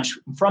launch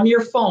from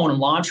your phone,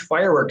 launch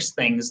fireworks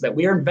things that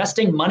we are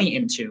investing money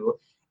into.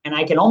 And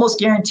I can almost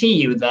guarantee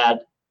you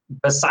that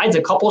besides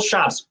a couple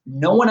shops,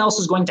 no one else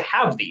is going to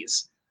have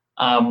these.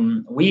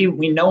 We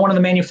know one of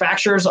the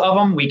manufacturers of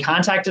them. We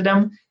contacted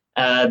them.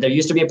 There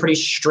used to be a pretty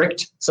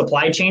strict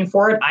supply chain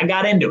for it. I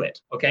got into it,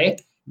 okay?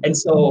 And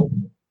so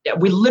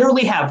we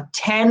literally have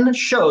 10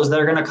 shows that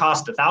are going to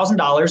cost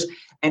 $1,000,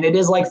 and it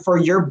is like for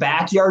your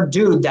backyard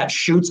dude that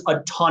shoots a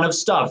ton of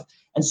stuff.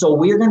 And so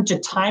we're going to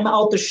time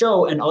out the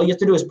show, and all you have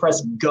to do is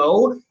press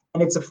go,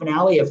 and it's a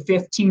finale of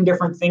 15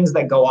 different things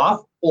that go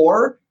off,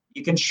 or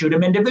you can shoot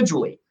them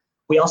individually.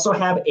 We also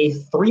have a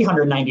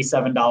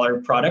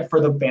 $397 product for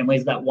the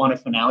families that want a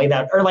finale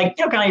that are like,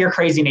 kind of your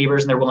crazy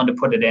neighbors and they're willing to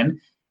put it in.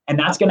 And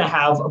that's going to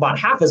have about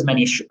half as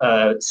many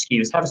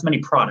SKUs, half as many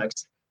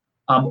products.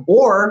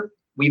 Or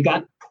we've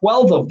got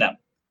 12 of them,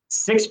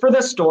 6 for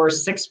the store,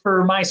 6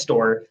 for my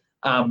store,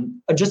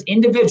 just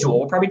individual.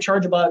 We'll probably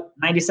charge about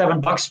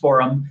 $97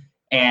 for them.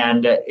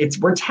 And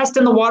we're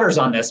testing the waters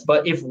on this.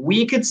 But if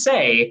we could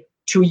say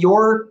to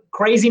your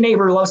crazy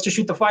neighbor who loves to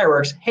shoot the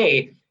fireworks,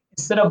 hey,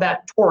 instead of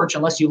that torch,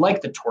 unless you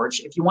like the torch,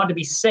 if you want to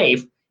be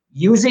safe,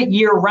 use it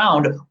year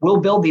round.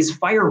 We'll build these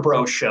Fire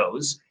Bro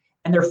shows,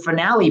 and they're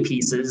finale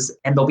pieces,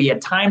 and there'll be a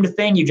timed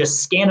thing. You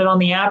just scan it on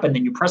the app, and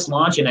then you press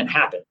launch, and it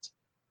happens.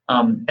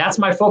 That's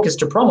my focus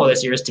to promo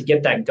this year, is to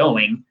get that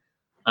going.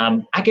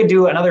 I could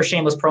do another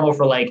shameless promo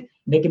for like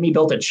making me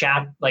build a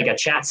chat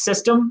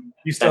system.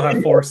 You still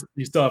have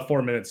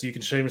 4 minutes. You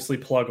can shamelessly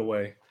plug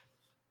away.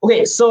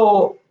 Okay,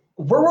 so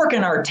we're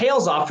working our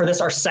tails off for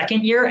this, our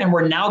second year, and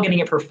we're now getting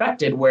it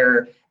perfected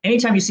where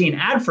anytime you see an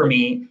ad for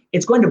me,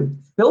 it's going to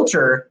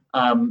filter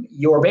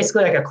your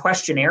basically like a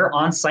questionnaire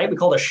on site. We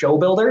call it a show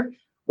builder,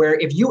 where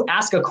if you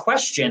ask a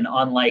question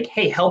on like,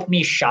 hey, help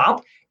me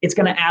shop, it's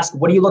going to ask,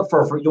 what do you look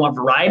for? Do you want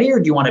variety, or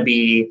do you want to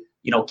be,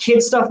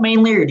 kid stuff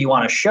mainly, or do you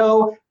want a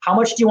show? How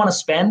much do you want to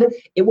spend?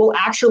 It will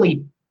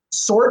actually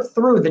sort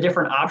through the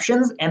different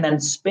options and then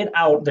spit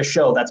out the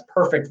show that's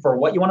perfect for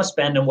what you want to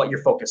spend and what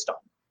you're focused on.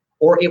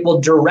 Or it will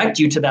direct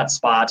you to that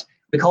spot.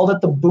 We called it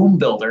the Boom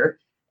Builder.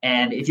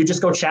 And if you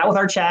just go chat with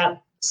our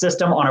chat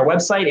system on our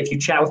website, if you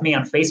chat with me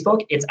on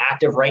Facebook, it's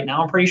active right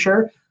now, I'm pretty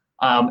sure.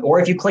 Or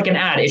if you click an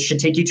ad, it should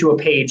take you to a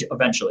page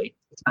eventually.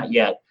 It's not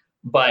yet,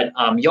 but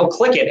you'll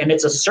click it, and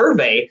it's a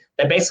survey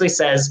that basically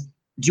says,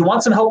 do you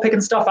want some help picking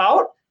stuff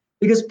out?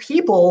 Because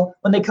people,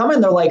 when they come in,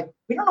 they're like,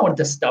 we don't know what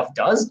this stuff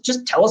does.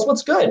 Just tell us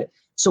what's good.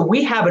 So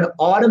we have an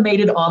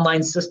automated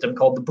online system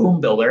called the Boom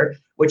Builder,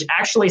 which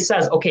actually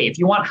says, okay, if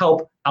you want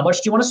help, how much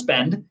do you want to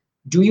spend?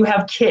 Do you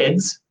have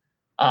kids?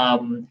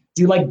 Do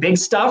you like big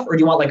stuff, or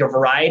do you want like a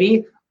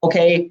variety?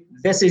 Okay,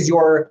 this is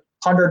your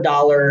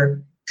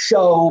 $100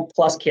 show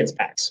plus kids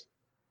packs.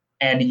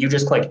 And you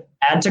just click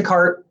add to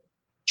cart,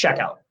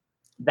 checkout.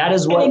 That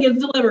is what. And it gets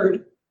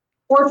delivered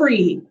for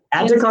free.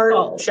 Add to cart,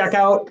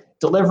 checkout,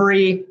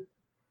 delivery,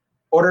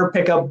 order,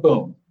 pickup,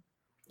 boom.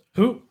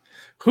 Who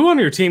on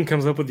your team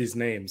comes up with these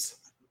names?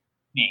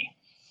 Me.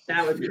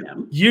 That would be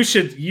them. You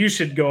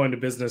should go into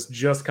business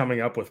just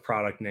coming up with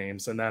product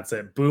names, and that's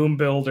it. Boom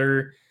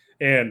Builder.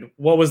 And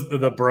what was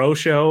the Bro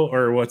Show,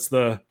 or what's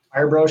the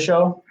Fire Bro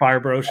Show? Fire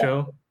Bro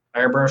Show.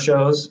 Fire Bro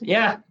Shows.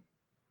 Yeah.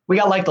 We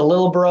got like the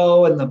Little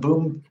Bro and the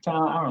Boom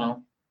Town. I don't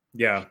know.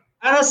 Yeah.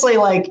 Honestly,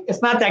 like,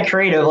 it's not that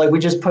creative. Like, we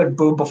just put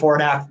boom before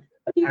and after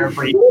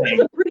everything.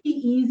 It's a pretty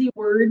easy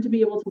word to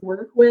be able to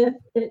work with.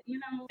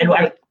 And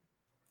like,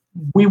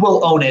 we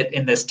will own it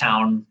in this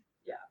town.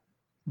 Yeah.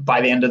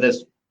 By the end of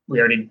this, we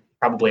already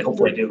probably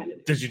hopefully do.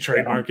 Did you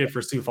trademark it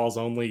for Sioux Falls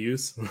only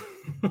use?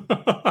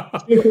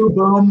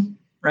 Boom,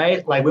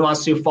 right? Like, we want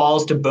Sioux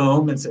Falls to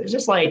boom. It's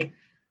just like,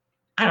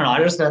 I don't know. I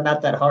just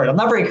not that hard. I'm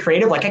not very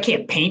creative. Like, I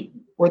can't paint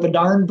worth a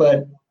darn,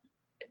 but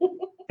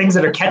things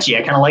that are catchy,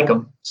 I kind of like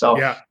them. So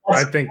yeah,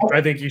 I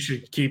think you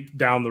should keep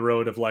down the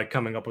road of like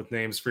coming up with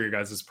names for your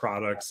guys'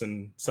 products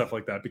and stuff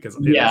like that, because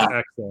it is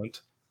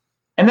excellent.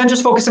 And then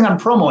just focusing on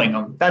promoting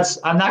them.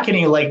 I'm not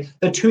kidding you. Like,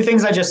 the two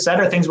things I just said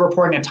are things we're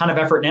pouring a ton of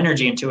effort and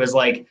energy into, is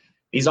like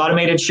these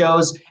automated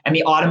shows and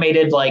the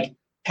automated like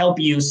help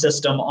you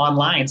system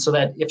online, so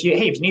that if you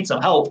need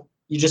some help,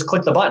 you just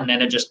click the button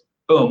and it just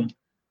boom,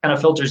 kind of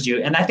filters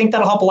you. And I think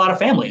that'll help a lot of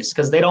families,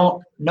 because they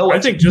don't know. I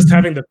think just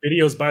having the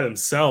videos by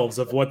themselves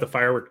of what the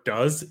firework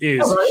does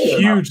is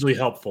hugely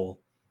helpful.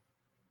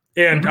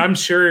 And I'm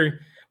sure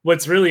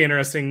what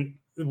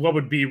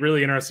would be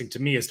really interesting to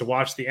me is to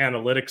watch the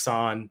analytics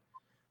on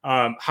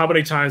how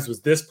many times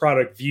was this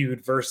product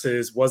viewed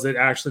versus was it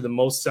actually the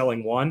most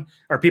selling one?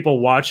 Are people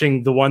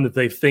watching the one that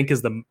they think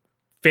is the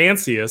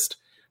fanciest,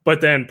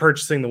 but then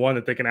purchasing the one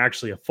that they can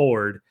actually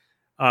afford?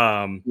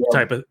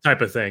 Type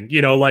of thing,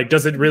 like,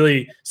 does it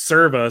really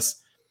serve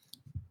us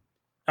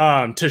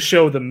to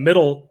show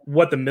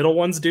what the middle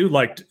ones do,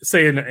 like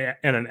say in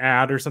an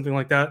ad or something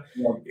like that?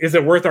 Is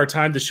it worth our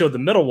time to show the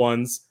middle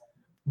ones,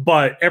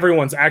 but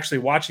everyone's actually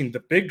watching the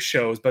big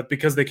shows, but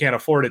because they can't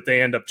afford it,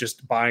 they end up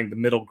just buying the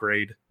middle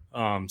grade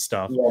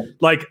stuff?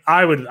 Like,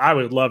 I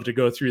would love to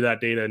go through that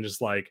data and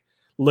just like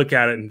look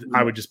at it and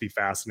I would just be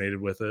fascinated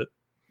with it.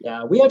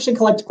 Yeah, we actually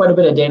collect quite a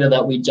bit of data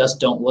that we just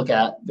don't look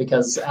at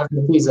because after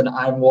the season,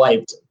 I'm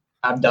wiped.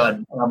 I'm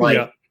done. And I'm like,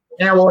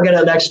 yeah, we'll look at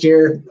it next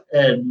year.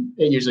 And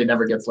it usually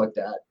never gets looked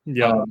at.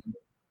 Yeah.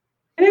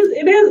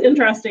 It is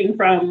interesting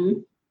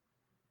from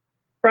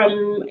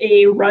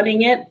a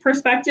running it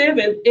perspective.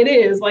 It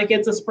is like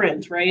it's a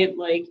sprint, right?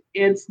 Like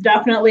it's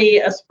definitely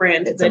a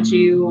sprint that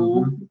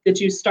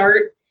you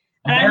start.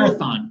 A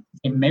marathon.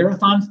 A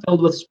marathon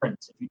filled with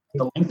sprints. If you take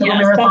the length of a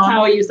marathon, that's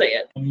how you say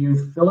it. And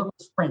you fill it with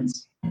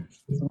sprints.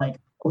 It's like,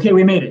 okay,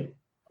 we made it.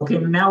 Okay,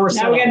 now we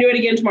gotta do it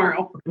again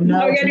tomorrow.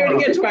 Now we gotta do it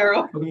again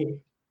tomorrow. Okay.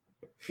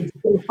 It's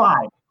day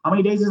 5. How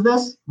many days is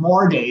this?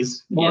 More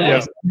days.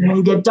 Days. And when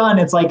you get done,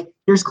 it's like,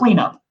 here's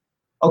cleanup.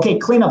 Okay,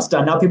 cleanup's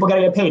done. Now people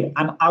gotta get paid.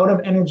 I'm out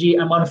of energy.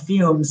 I'm on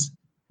fumes.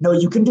 No,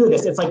 you can do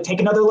this. It's like, take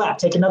another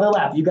lap.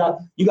 You got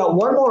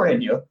one more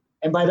in you.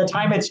 And by the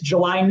time it's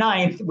July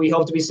 9th, we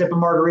hope to be sipping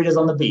margaritas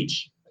on the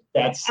beach.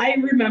 I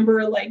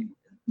remember like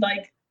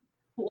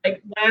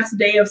last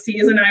day of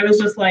season, I was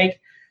just like,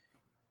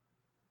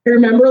 I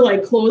remember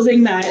like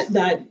closing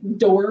that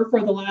door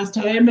for the last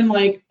time and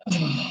like,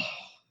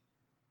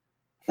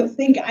 I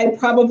think I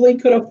probably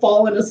could have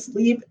fallen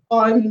asleep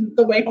on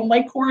the way home.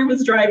 Like Corey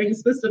was driving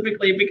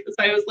specifically because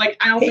I was like,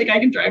 I don't think I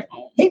can drive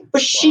home. Hey,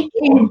 but she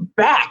came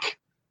back.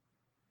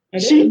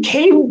 She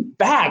came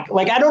back.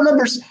 Like, I don't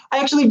understand. I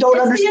actually don't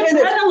understand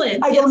it.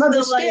 I don't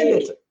understand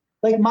it.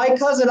 Like my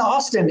cousin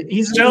Austin,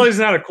 Jelly's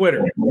not a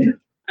quitter.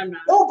 I'm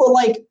not. No, but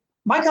like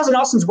my cousin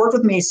Austin's worked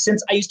with me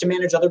since I used to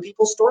manage other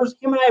people's stores.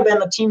 Him and I have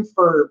been a team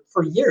for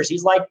years.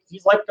 He's like the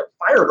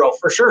fire bro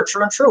for sure.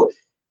 True and true.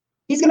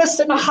 He's gonna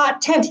sit in a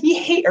hot tent.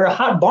 Or a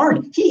hot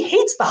barn. He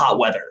hates the hot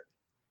weather.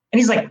 And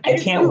he's like, I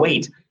can't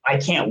wait. And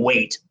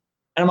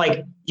I'm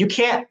like, you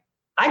can't.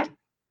 I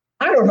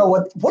don't know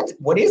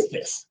what is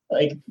this?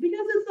 Like,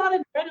 because it's not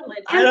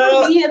adrenaline. And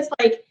for me, it's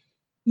like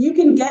you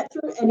can get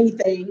through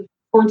anything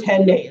for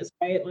 10 days,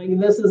 right? Like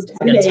this is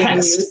 10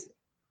 days.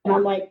 And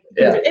I'm like,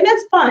 and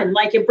it's fun.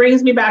 Like it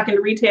brings me back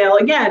into retail.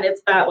 Again,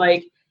 it's that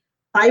like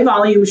high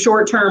volume,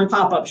 short-term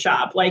pop-up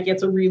shop. Like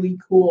it's a really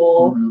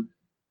cool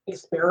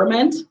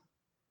experiment.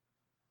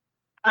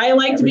 I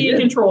like to be in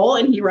control,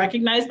 and he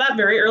recognized that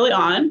very early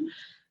on,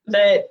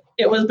 that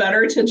it was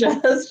better to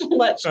just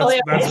let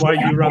Shelly. That's why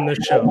you run this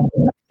show.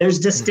 There's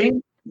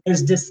distinct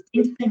things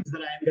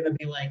that I'm going to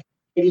be like,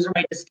 hey, these are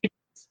my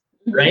distinctions,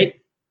 right?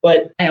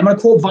 But hey, I'm going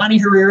to quote Vonnie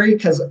Hariri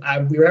because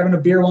we were having a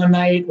beer one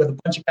night with a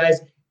bunch of guys.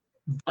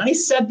 Vonnie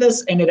said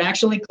this, and it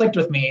actually clicked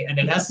with me, and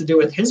it has to do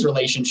with his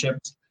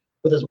relationships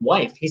with his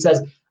wife. He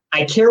says,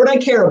 I care what I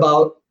care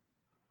about,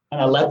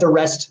 and I let the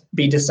rest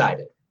be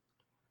decided.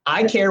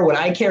 I care what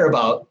I care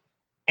about,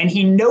 and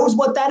he knows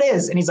what that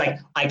is. And he's like,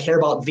 I care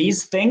about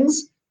these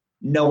things.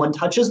 No one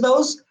touches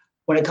those.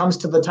 When it comes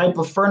to the type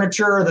of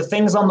furniture or the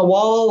things on the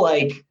wall,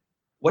 like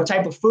what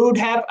type of food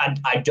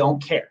I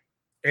don't care.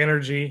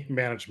 Energy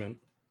management.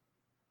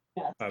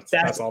 Yeah.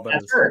 That's all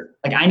that is. Her.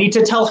 Like I need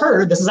to tell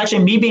her, this is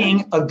actually me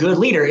being a good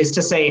leader, is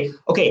to say,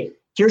 okay,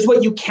 here's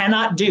what you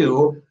cannot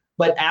do.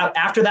 But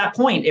after that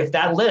point, if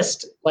that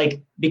list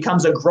like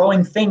becomes a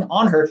growing thing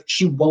on her,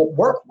 she won't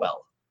work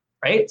well.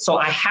 Right. So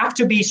I have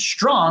to be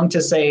strong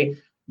to say,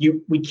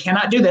 we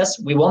cannot do this.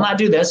 We will not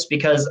do this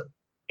because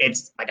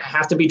it's like I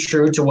have to be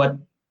true to what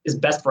is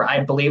best for,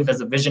 I believe,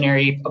 as a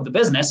visionary of the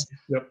business.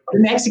 Yep.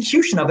 In the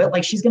execution of it,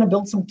 like she's going to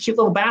build some cute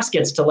little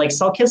baskets to like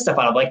sell kids stuff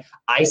out of. Like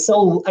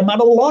I'm out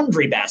of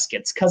laundry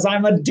baskets because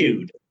I'm a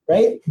dude.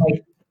 Right.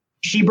 Like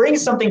she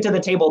brings something to the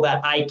table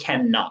that I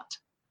cannot.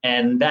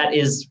 And that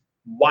is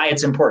why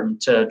it's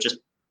important to just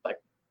like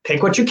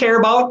pick what you care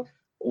about,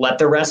 let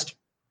the rest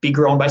be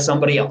grown by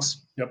somebody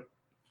else. Yep.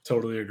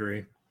 Totally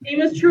agree.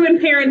 Same is true in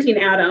parenting,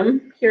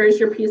 Adam. Here's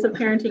your piece of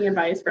parenting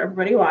advice for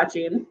everybody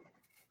watching.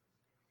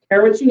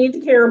 Care what you need to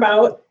care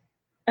about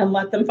and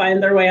let them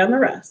find their way on the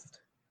rest.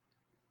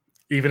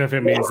 Even if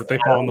it means that they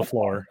fall on the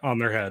floor on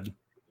their head.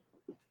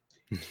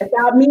 If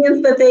that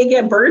means that they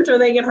get burnt or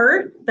they get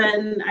hurt,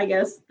 then I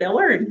guess they'll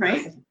learn,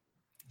 right?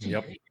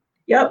 Yep.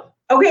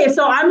 Okay,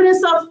 so I'm going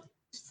to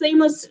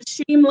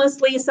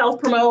shamelessly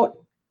self-promote.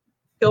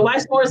 Go buy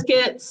s'mores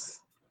kits.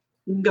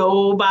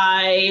 Go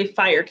buy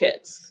fire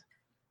kits.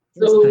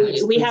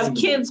 So we have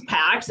kids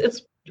packs.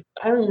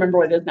 I don't remember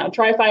what it is now.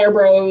 Try Fire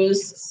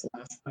Bros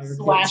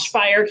 /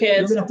 Fire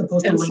Kits and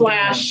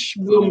 /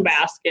 Boom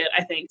Basket,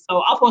 I think. So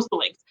I'll post the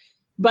links.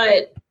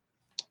 But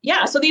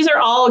yeah, so these are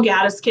all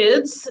Gaddis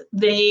kids.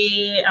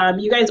 They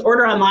you guys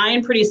order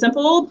online, pretty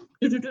simple.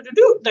 They're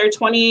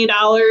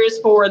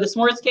 $20 for the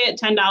s'mores kit,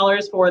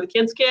 $10 for the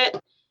kids kit,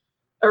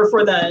 or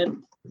for the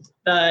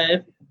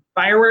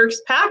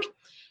fireworks pack.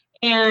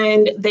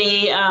 And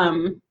they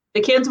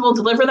the kids will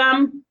deliver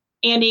them.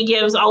 Andy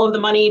gives all of the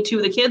money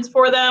to the kids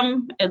for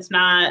them. It's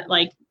not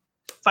like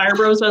Fire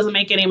Bros doesn't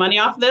make any money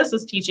off of this.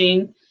 It's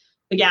teaching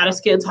the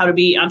Gaddis kids how to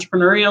be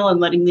entrepreneurial and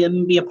letting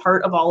them be a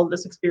part of all of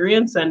this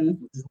experience. And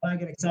this is what I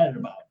get excited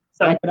about.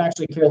 So I could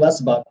actually care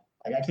less about,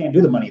 like, I can't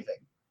do the money thing.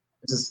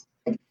 It's just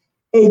like,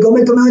 hey, go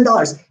make $1 million.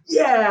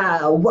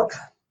 Yeah. What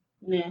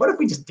if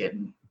we just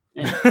didn't?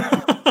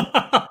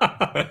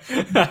 Yeah.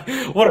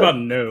 What about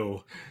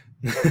no?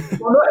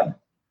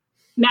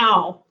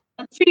 Now,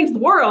 let's change the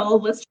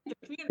world. Let's change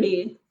the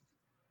community.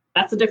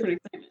 That's a different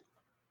excitement.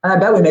 And I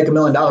bet we make $1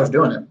 million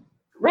doing it.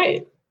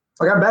 Right.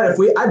 Like I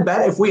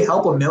bet if we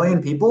help 1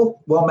 million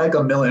people, we'll make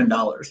 $1 million.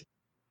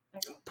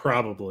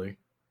 Probably.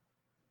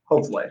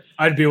 Hopefully.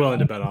 I'd be willing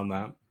to bet on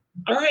that.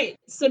 All right.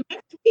 So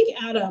next week,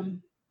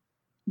 Adam,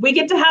 we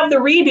get to have the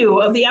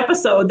redo of the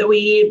episode that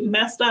we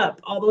messed up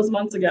all those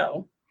months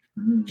ago.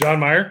 John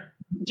Meyer?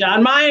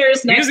 John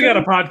Myers. He's got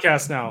a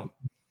podcast now.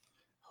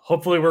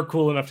 Hopefully we're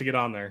cool enough to get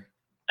on there.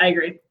 I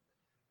agree.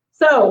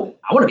 So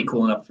I want to be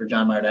cool enough for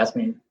John Meyer to ask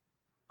me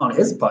on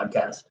his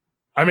podcast.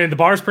 I mean, the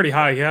bar's pretty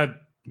high. He had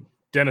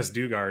Dennis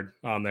Dugard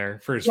on there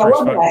for his what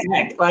first the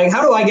heck? Like,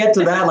 how do I get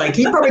to that? Like,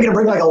 he's probably gonna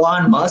bring like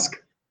Elon Musk.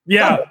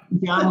 Yeah.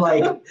 John,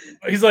 like,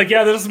 he's like,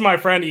 yeah, this is my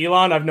friend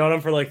Elon. I've known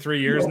him for like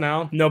 3 years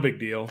now. No big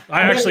deal.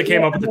 I actually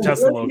came up with the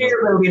Tesla logo.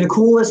 He'll be the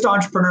coolest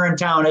entrepreneur in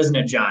town, isn't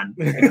it, John?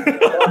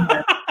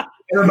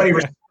 Everybody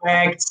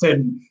respects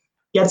and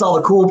gets all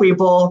the cool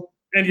people.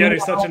 And yet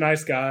he's such a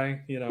nice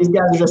guy. You know, these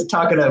guys are just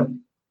talking to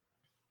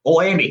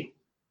old Andy.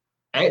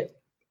 Hey,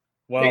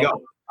 well, there you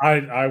go.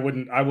 I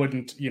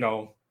wouldn't,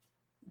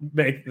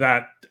 make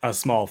that a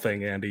small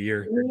thing, Andy.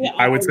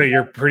 I would say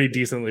you're pretty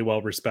decently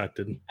well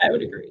respected. I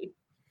would agree.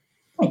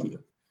 Thank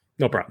you.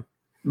 No problem.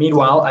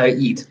 Meanwhile, I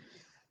eat.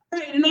 All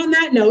right, and on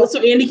that note,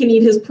 so Andy can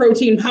eat his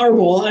protein power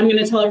bowl. I'm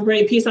going to tell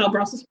everybody peace out,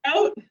 Brussels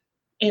sprout,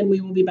 and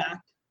we will be back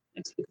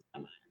next week.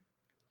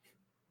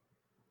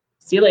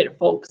 See you later,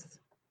 folks.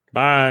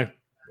 Bye.